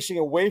sitting facing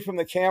away from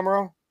the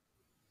camera,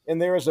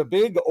 and there is a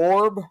big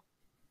orb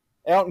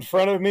out in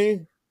front of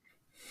me.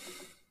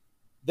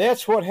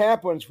 That's what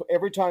happens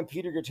every time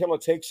Peter Gatilla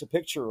takes a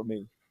picture of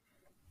me.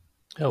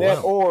 Oh, that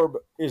wow. orb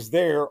is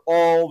there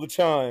all the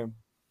time.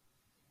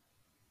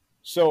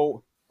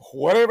 So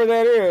whatever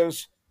that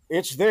is,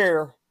 it's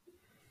there.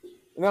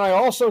 And then I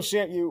also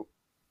sent you,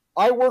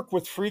 I work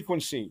with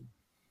frequency.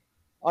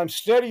 I'm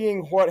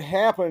studying what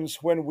happens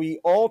when we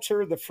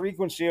alter the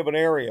frequency of an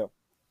area.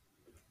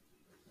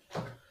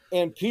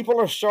 And people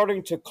are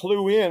starting to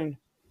clue in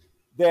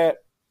that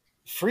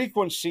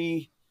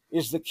frequency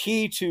is the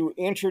key to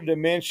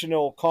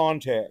interdimensional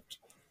contact.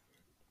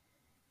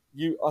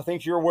 I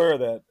think you're aware of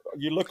that.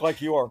 You look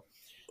like you are.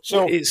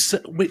 So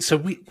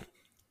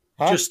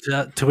huh? Just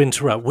to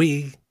interrupt,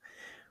 we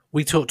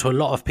talk to a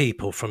lot of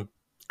people, from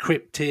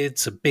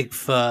cryptids to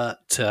Bigfoot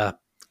to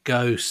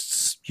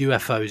ghosts,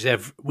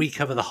 UFOs. We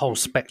cover the whole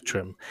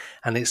spectrum,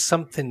 and it's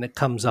something that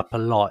comes up a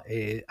lot.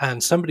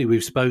 And somebody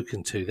we've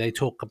spoken to, they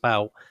talk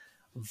about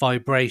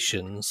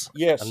vibrations,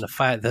 yes, and the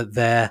fact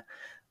that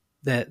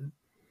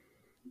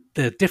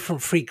they're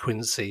different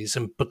frequencies,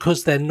 and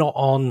because they're not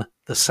on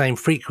the same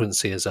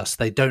frequency as us,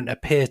 they don't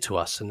appear to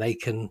us, and they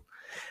can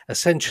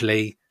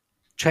essentially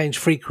change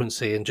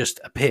frequency and just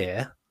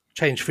appear,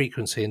 change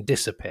frequency and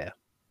disappear.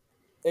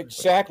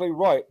 Exactly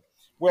right.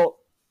 Well,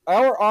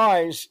 our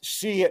eyes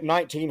see at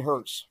 19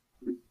 hertz.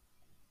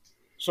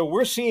 So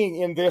we're seeing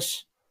in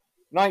this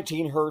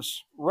 19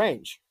 hertz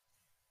range.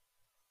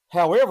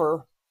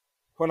 However,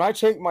 when I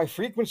take my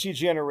frequency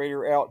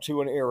generator out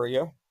to an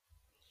area,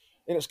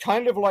 and it's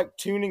kind of like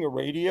tuning a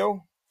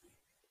radio,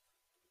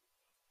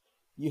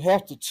 you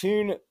have to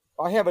tune.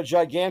 I have a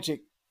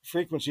gigantic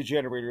frequency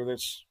generator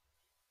that's,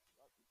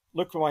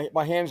 look,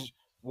 my hand's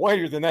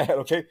wider than that,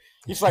 okay?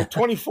 It's like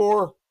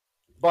 24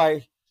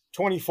 by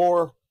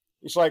 24.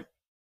 It's like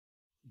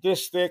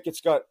this thick.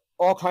 It's got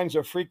all kinds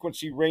of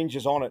frequency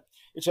ranges on it.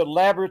 It's a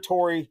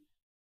laboratory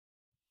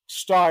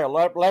style,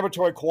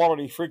 laboratory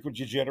quality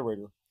frequency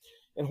generator.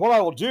 And what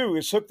I will do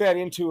is hook that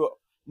into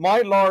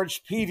my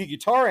large PV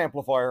guitar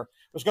amplifier.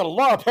 It's got a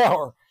lot of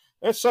power.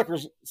 That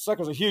sucker's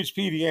a huge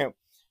PV amp.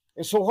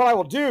 And so what I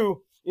will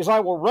do is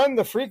I will run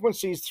the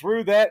frequencies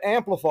through that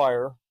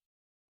amplifier,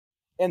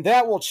 and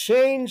that will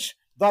change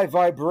the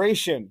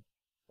vibration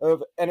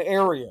of an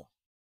area.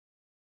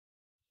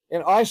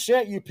 And I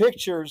sent you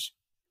pictures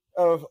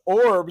of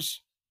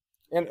orbs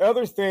and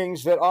other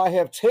things that I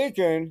have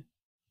taken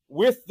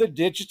with the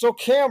digital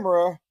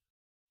camera,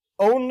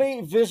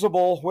 only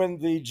visible when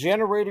the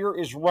generator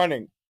is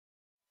running.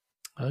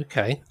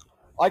 Okay.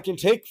 I can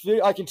take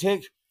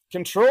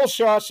control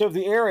shots of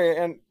the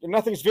area and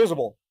nothing's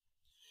visible.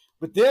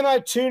 But then I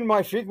tune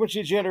my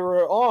frequency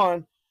generator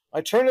on,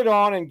 I turn it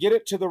on and get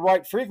it to the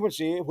right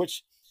frequency,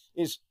 which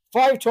is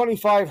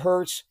 525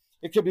 hertz.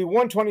 It could be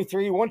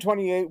 123,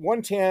 128,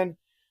 110.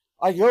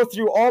 I go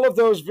through all of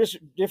those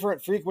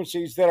different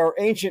frequencies that are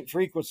ancient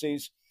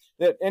frequencies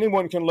that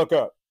anyone can look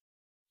up.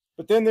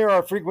 But then there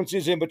are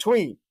frequencies in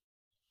between.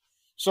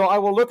 So I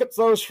will look at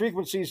those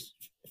frequencies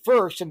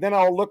first, and then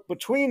I'll look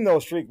between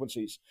those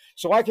frequencies.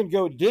 So I can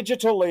go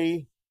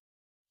digitally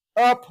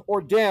up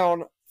or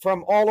down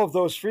from all of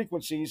those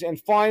frequencies and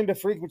find a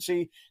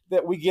frequency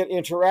that we get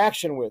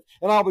interaction with.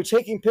 And I'll be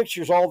taking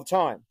pictures all the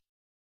time.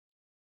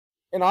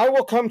 And I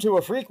will come to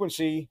a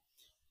frequency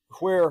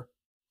where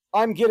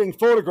I'm getting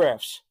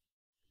photographs.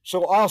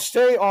 So I'll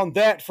stay on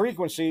that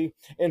frequency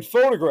and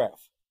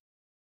photograph.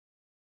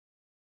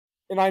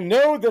 And I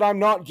know that I'm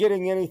not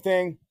getting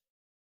anything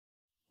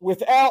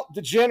without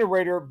the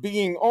generator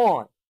being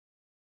on,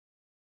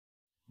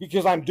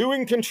 because I'm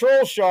doing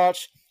control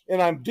shots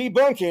and I'm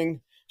debunking.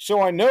 So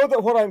I know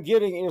that what I'm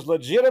getting is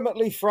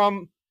legitimately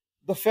from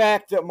the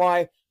fact that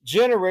my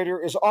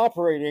generator is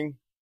operating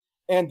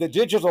and the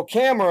digital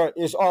camera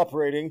is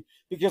operating,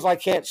 because I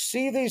can't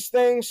see these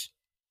things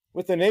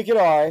with the naked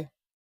eye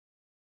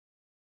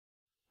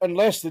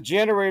unless the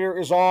generator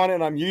is on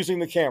and I'm using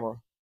the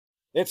camera.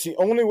 That's the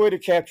only way to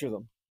capture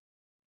them.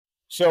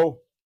 So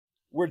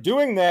we're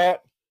doing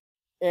that,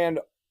 and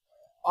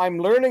I'm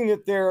learning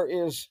that there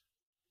is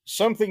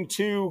something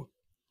to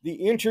the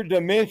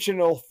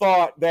interdimensional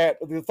thought, that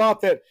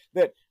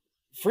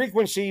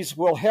frequencies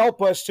will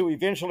help us to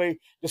eventually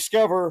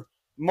discover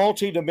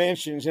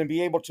multi-dimensions and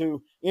be able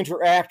to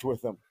interact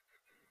with them,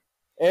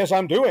 as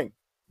I'm doing.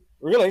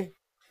 Really,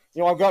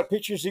 I've got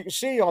pictures you can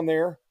see on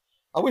there.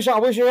 I wish I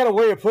had a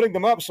way of putting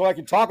them up so I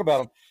could talk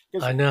about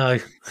them. I know.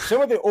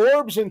 Some of the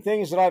orbs and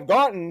things that I've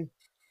gotten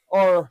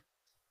are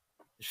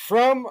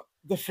from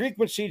the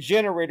frequency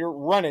generator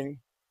running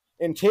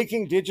and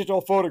taking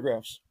digital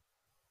photographs.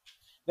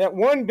 That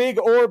one big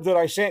orb that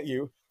I sent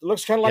you, it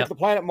looks kind of like the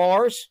planet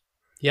Mars.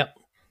 Yep.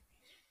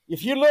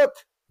 If you look,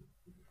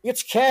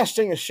 it's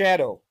casting a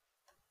shadow.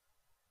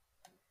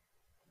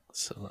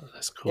 So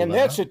that's cool. And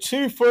that's a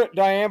 2-foot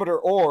diameter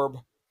orb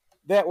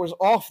that was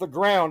off the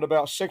ground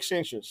about 6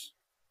 inches.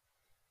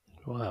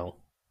 Wow.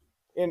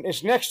 And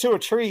it's next to a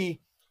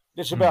tree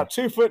that's about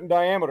 2 foot in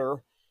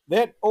diameter.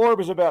 That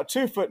orb is about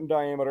 2 foot in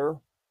diameter.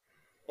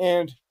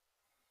 And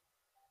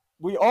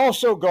we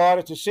also got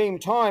at the same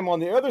time on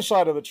the other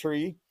side of the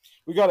tree,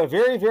 we got a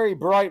very, very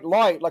bright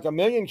light, like a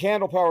 1,000,000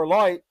 candle power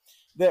light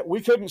that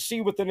we couldn't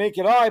see with the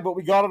naked eye, but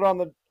we got it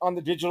on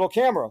the digital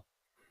camera.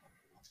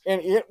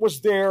 And it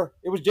was there.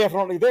 It was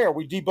definitely there.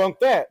 We debunked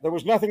that. There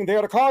was nothing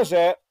there to cause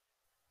that,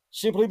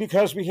 simply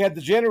because we had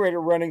the generator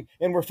running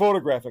and we're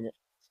photographing it.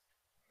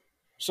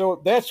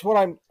 So that's what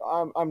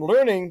I'm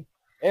learning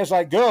as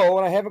I go,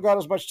 and I haven't got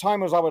as much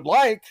time as I would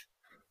like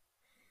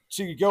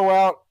to go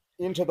out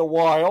into the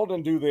wild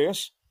and do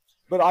this.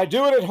 But I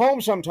do it at home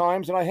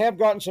sometimes, and I have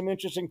gotten some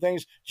interesting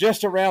things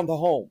just around the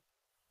home.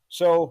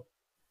 So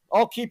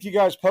I'll keep you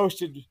guys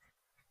posted,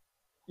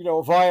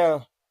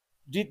 via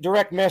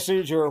direct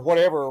message or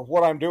whatever,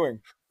 what I'm doing.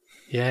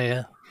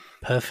 Yeah.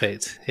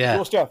 Perfect. Yeah.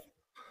 Cool stuff.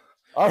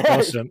 All right.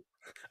 Awesome.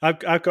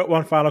 I've got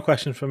one final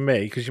question from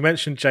me, because you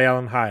mentioned J.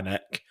 Allen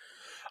Hynek.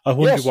 I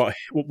wonder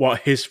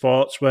what his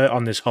thoughts were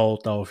on this whole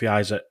Dorothy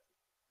Izatt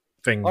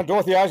thing. On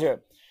Dorothy Izatt.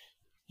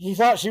 He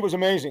thought she was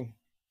amazing.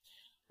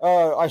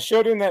 I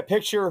showed him that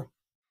picture.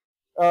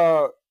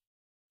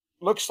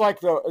 Looks like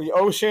the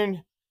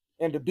ocean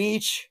and the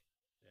beach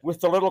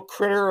with the little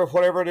critter of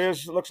whatever it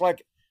is. It looks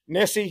like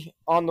Nessie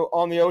on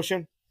the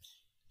ocean.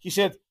 He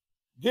said,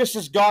 "This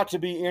has got to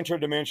be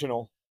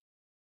interdimensional.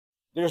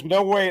 There's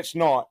no way it's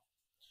not."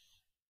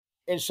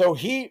 And so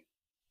he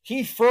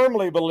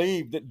firmly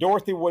believed that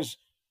Dorothy was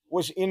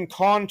in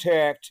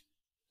contact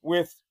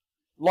with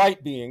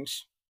light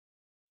beings.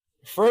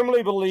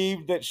 Firmly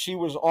believed that she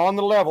was on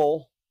the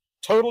level,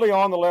 totally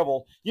on the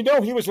level. He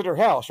was at her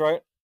house,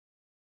 right?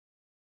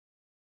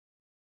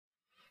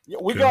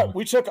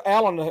 We took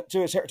Alan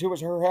to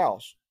her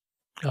house.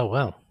 Oh,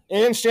 wow.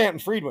 And Stanton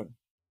Friedman.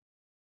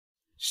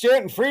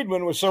 Stanton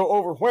Friedman was so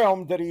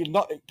overwhelmed that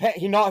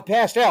he not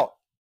passed out.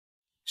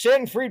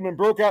 Stanton Friedman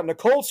broke out in a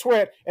cold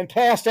sweat and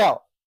passed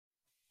out.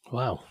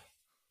 Wow.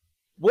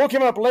 Woke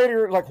him up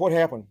later, like, what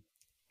happened?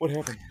 What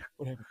happened?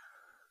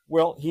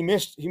 Well, he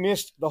missed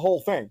the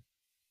whole thing.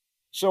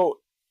 So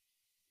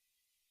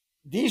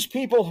these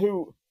people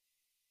who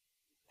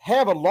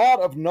have a lot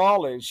of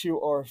knowledge,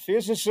 who are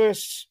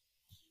physicists,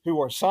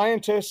 who are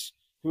scientists,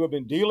 who have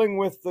been dealing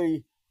with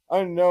the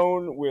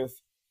unknown,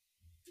 with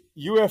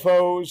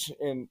UFOs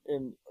and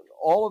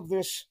all of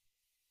this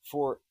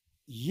for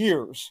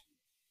years,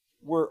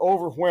 were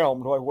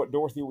overwhelmed by what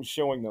Dorothy was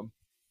showing them.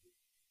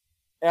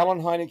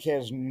 Allen Hynek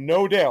has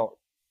no doubt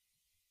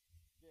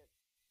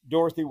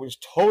Dorothy was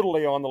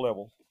totally on the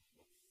level.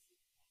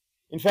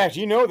 In fact,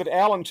 that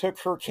Alan took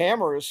her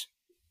cameras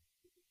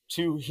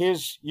to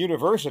his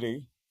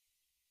university.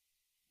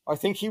 I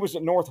think he was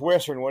at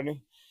Northwestern, wasn't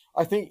he?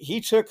 I think he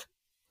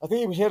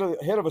was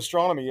head of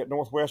astronomy at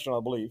Northwestern,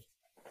 I believe,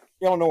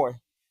 Illinois.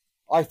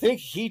 I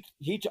think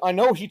I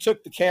know he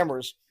took the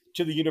cameras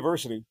to the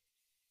university.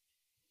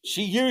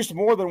 She used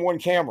more than one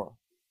camera.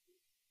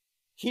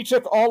 He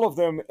took all of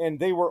them, and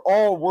they were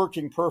all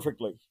working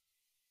perfectly.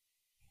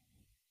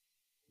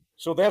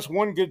 So that's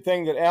one good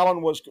thing that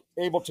Alan was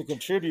able to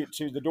contribute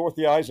to the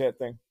Dorothy Izatt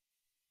thing.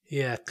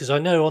 Yeah, because I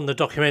know on the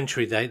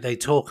documentary they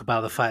talk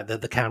about the fact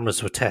that the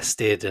cameras were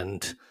tested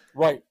and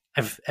right,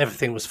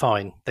 everything was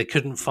fine. They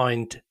couldn't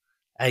find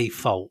a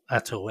fault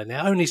at all, and it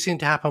only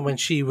seemed to happen when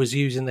she was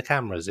using the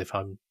cameras. If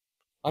I'm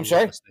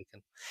sorry,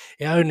 mistaken,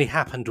 it only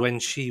happened when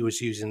she was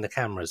using the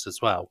cameras as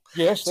well.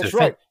 Yes, that's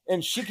right.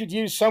 And she could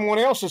use someone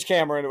else's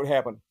camera, and it would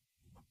happen.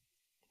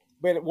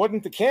 But it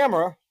wasn't the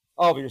camera,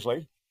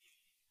 obviously.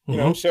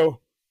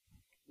 So,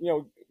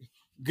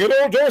 good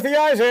old Dorothy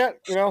Izatt,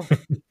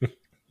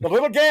 the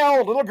little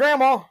gal, little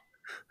grandma.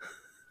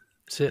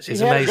 It's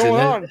amazing.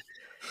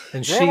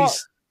 And Grandma,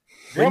 she's,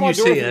 when you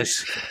Dorothy.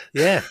 see her,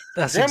 yeah,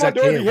 that's Grandma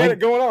exactly Dorothy it. had it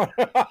going on.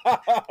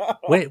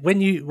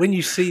 When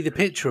you see the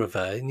picture of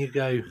her and you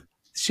go,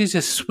 she's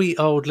a sweet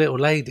old little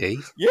lady.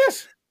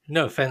 Yes.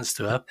 No offense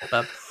to her,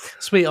 but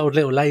sweet old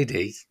little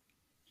lady.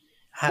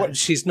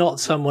 She's not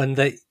someone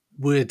that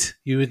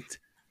you would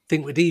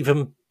think would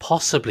even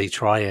possibly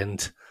try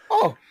and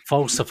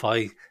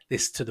falsify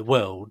this to the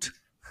world.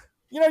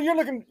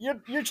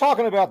 You're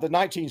talking about the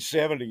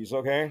 1970s,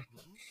 okay?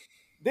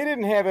 They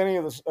didn't have any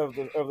of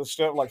the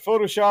stuff like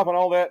Photoshop and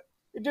all that.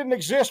 It didn't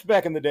exist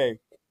back in the day.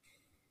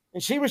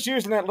 And she was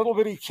using that little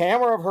bitty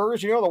camera of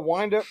hers, the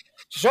wind-up.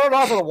 She started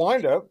off with a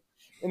wind-up,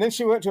 and then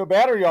she went to a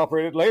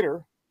battery-operated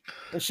later,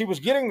 and she was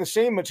getting the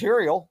same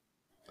material.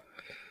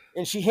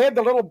 And she had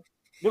the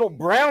little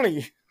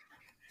brownie,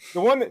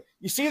 the one that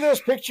you see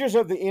those pictures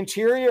of the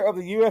interior of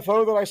the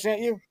UFO that I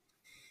sent you.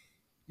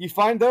 You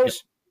find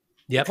those?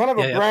 Yep. Kind of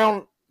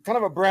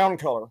a brown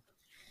color.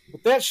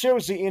 But that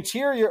shows the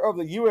interior of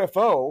the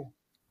UFO.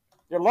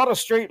 There are a lot of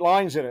straight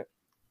lines in it.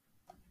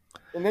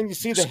 And then you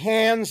see the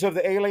hands of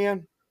the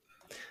alien.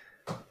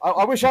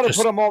 I wish I'd have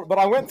put them all, but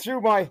I went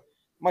through my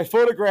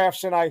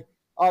photographs and I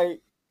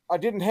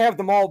didn't have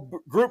them all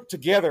grouped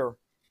together.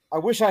 I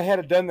wish I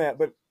had done that,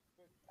 but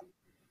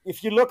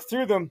if you look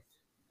through them,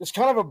 it's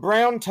kind of a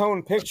brown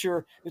tone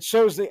picture that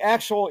shows the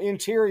actual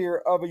interior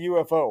of a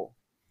UFO.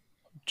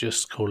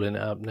 Just calling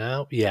it up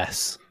now.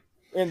 Yes.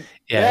 And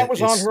that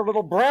was on her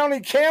little brownie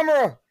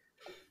camera.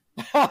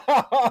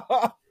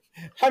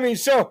 I mean,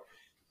 so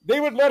they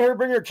would let her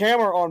bring her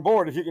camera on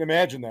board, if you can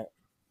imagine that.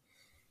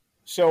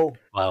 So,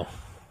 wow.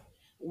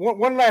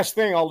 One last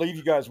thing I'll leave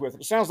you guys with.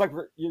 It sounds like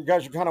you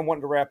guys are kind of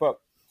wanting to wrap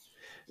up.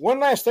 One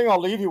last thing I'll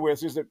leave you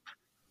with is that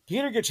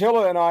Peter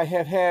Gatilla and I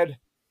have had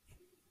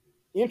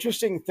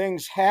interesting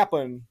things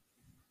happen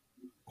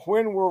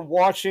when we're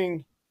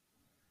watching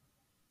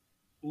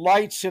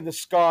lights in the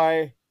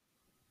sky,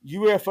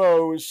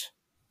 UFOs,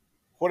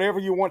 whatever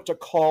you want to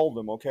call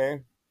them,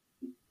 okay?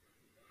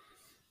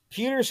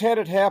 Peter's had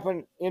it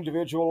happen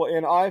individually,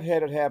 and I've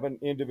had it happen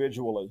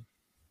individually.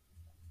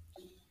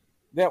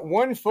 That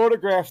one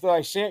photograph that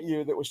I sent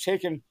you that was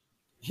taken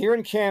here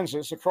in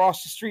Kansas,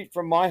 across the street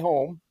from my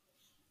home,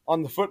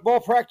 on the football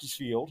practice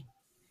field,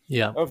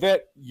 of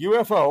that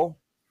UFO,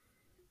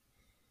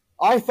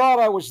 I thought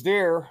I was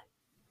there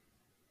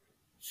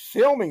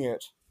filming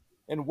it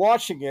and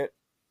watching it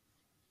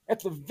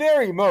at the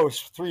very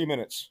most 3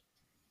 minutes.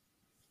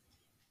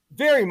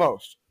 Very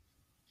most.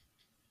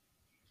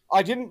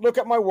 I didn't look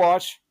at my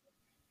watch.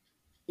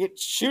 It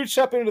shoots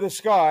up into the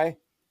sky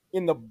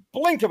in the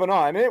blink of an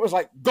eye. I mean, it was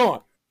like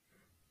gone.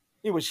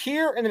 It was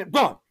here and then it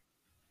gone.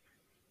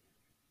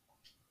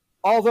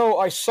 Although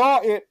I saw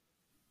it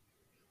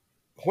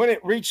when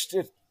it reached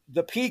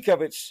the peak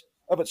of its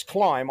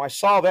climb, I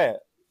saw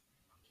that.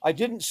 I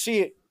didn't see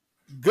it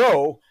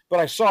go, but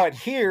I saw it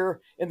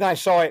here, and then I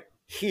saw it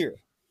here,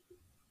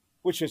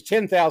 which was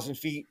 10,000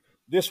 feet.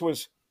 This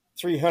was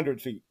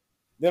 300 feet.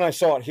 Then I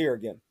saw it here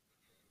again.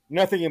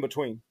 Nothing in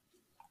between.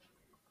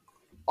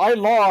 I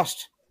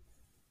lost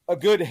a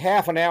good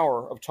half an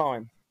hour of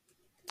time.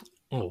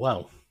 Oh,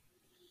 wow.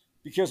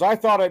 Because I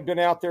thought I'd been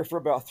out there for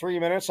about 3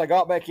 minutes. I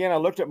got back in. I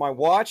looked at my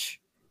watch,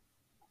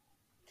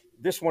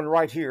 this one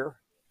right here,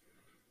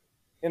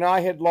 and I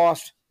had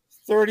lost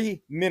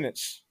 30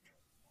 minutes.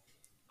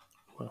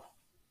 Wow.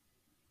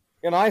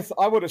 And I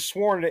would have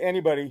sworn to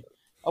anybody,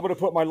 I would have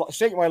put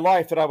staked my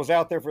life that I was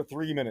out there for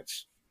 3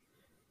 minutes.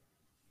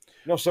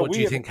 No, so what do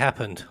you think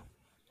happened?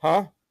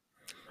 Huh?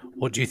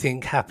 What do you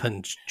think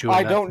happened during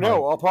I don't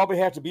know. I'll probably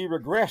have to be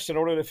regressed in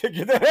order to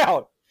figure that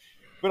out.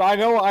 But I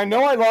know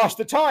I lost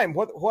the time.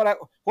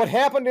 What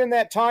happened in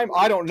that time,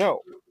 I don't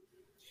know.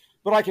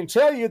 But I can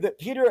tell you that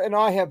Peter and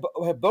I have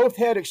both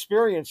had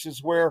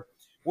experiences where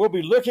we'll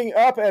be looking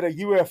up at a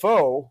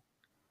UFO,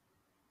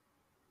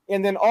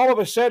 and then all of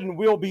a sudden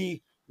we'll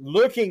be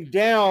looking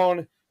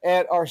down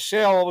at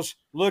ourselves,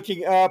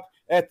 looking up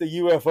at the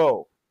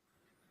UFO.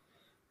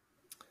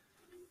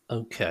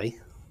 Okay.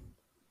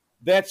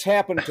 That's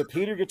happened to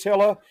Peter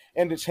Gatilla,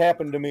 and it's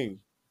happened to me.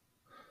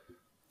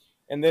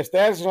 And that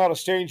is not a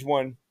strange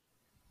one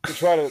to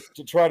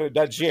try to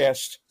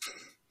digest.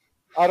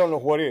 I don't know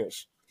what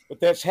is. But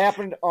that's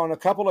happened on a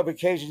couple of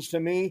occasions to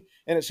me,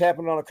 and it's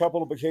happened on a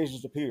couple of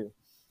occasions to Peter.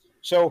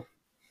 So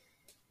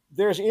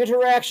there's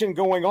interaction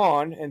going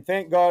on, and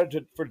thank God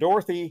for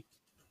Dorothy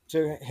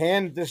to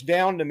hand this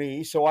down to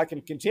me so I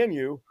can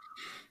continue.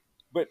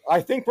 But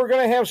I think we're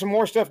going to have some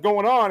more stuff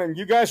going on, and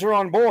you guys are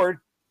on board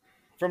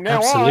from now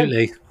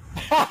Absolutely.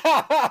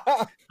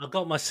 on. I've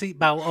got my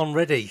seatbelt on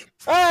ready.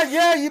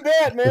 Yeah, you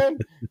bet, man.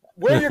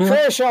 Wear your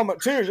crash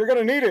helmet, too. You're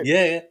going to need it.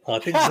 Yeah, I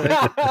think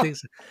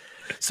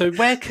so.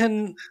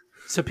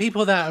 So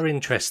people that are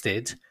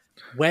interested,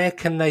 where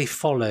can they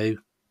follow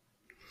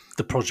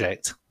the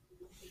project?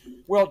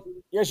 Well,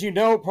 as you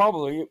know,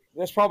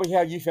 that's probably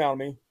how you found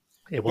me.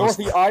 It was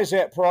Dorothy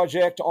Izatt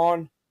Project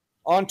on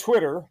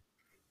Twitter.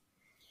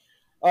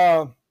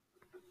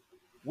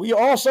 We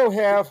also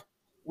have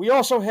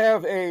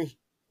a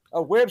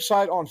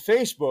website on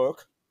Facebook.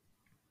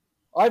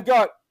 I've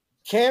got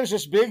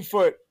Kansas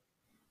Bigfoot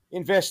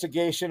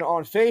Investigation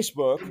on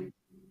Facebook,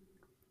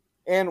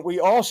 and we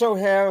also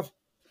have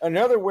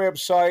another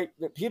website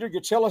that Peter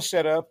Gatilla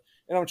set up,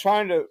 and I'm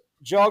trying to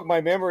jog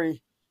my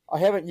memory. I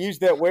haven't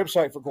used that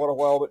website for quite a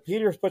while, but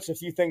Peter puts a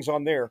few things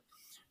on there.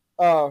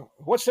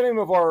 What's the name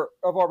of our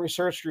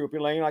research group,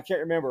 Elaine? I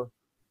can't remember.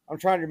 I'm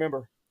trying to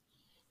remember.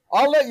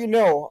 I'll let you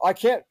know. I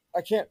can't.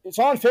 It's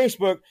on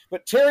Facebook,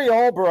 but Terry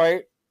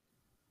Albright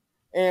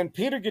and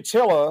Peter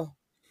Gatilla,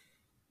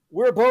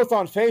 we're both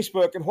on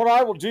Facebook. And what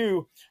I will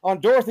do on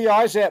Dorothy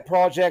Izatt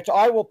Project,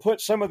 I will put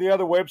some of the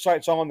other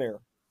websites on there.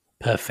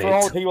 Perfect. For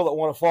all the people that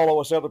want to follow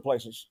us other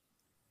places.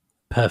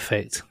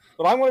 Perfect.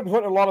 But I'm going to be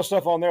putting a lot of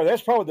stuff on there.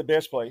 That's probably the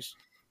best place.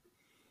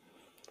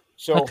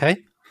 So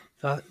okay,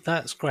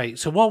 that's great.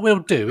 So what we'll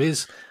do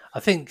is, I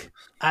think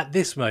at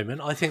this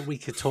moment, I think we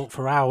could talk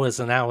for hours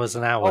and hours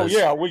and hours. Oh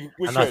yeah, we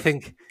and should.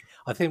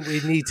 I think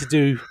we need to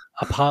do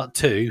a part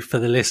 2 for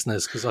the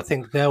listeners, because I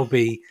think they'll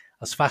be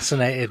as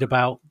fascinated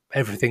about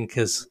everything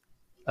as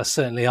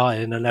certainly I,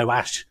 and I know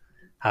Ash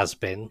has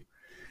been.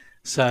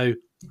 So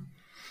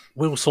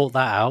we'll sort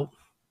that out.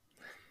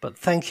 But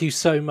thank you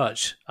so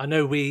much. I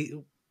know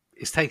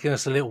it's taken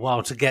us a little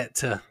while to get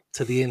to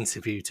the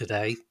interview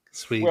today,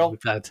 because we've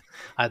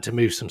had to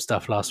move some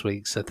stuff last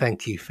week. So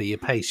thank you for your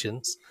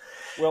patience.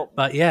 Well,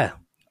 but yeah,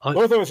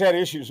 both of us had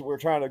issues that we're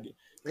trying to.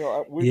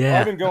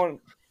 I've been going.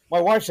 My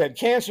wife's had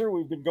cancer.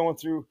 We've been going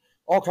through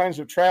all kinds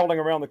of traveling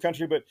around the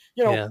country, but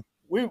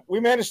we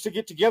managed to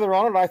get together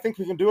on it. I think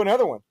we can do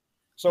another one.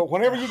 So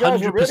whenever you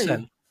guys are ready,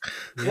 100%.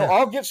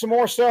 I'll get some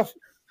more stuff.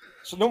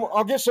 So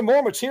I'll get some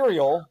more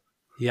material.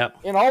 Yep.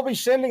 And I'll be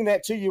sending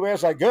that to you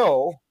as I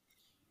go.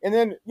 And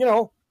then,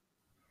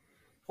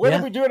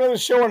 whether we do another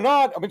show or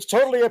not, I mean, it's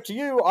totally up to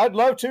you. I'd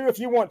love to if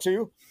you want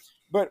to,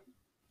 but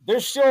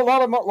there's still a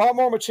lot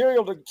more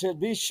material to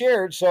be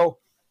shared. So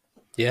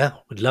yeah,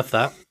 we'd love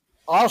that.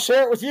 I'll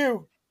share it with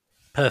you.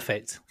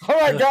 Perfect. All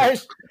right,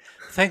 guys.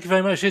 Thank you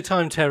very much for your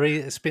time, Terry.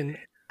 It's been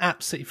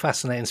absolutely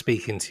fascinating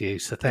speaking to you.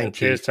 So thank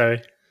you. Cheers,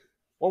 Terry.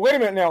 Well, wait a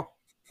minute now.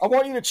 I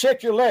want you to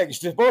check your legs.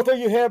 Did both of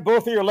you have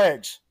both of your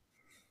legs?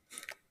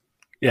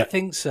 Yeah. I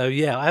think so,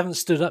 yeah. I haven't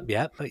stood up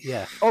yet, but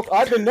yeah. Okay,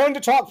 I've been known to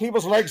talk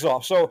people's legs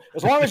off. So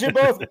as long as you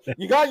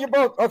got your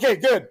both. Okay,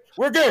 good.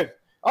 We're good.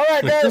 All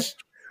right, guys.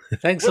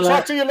 Thanks a lot. We'll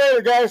talk to you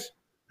later, guys.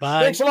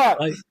 Bye. Thanks a lot.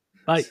 Bye.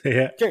 Bye.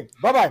 Yeah. Okay,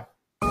 bye-bye.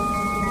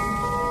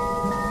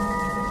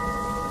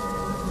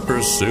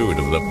 Pursuit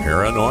of the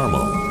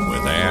Paranormal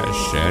with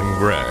Ash and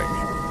Greg.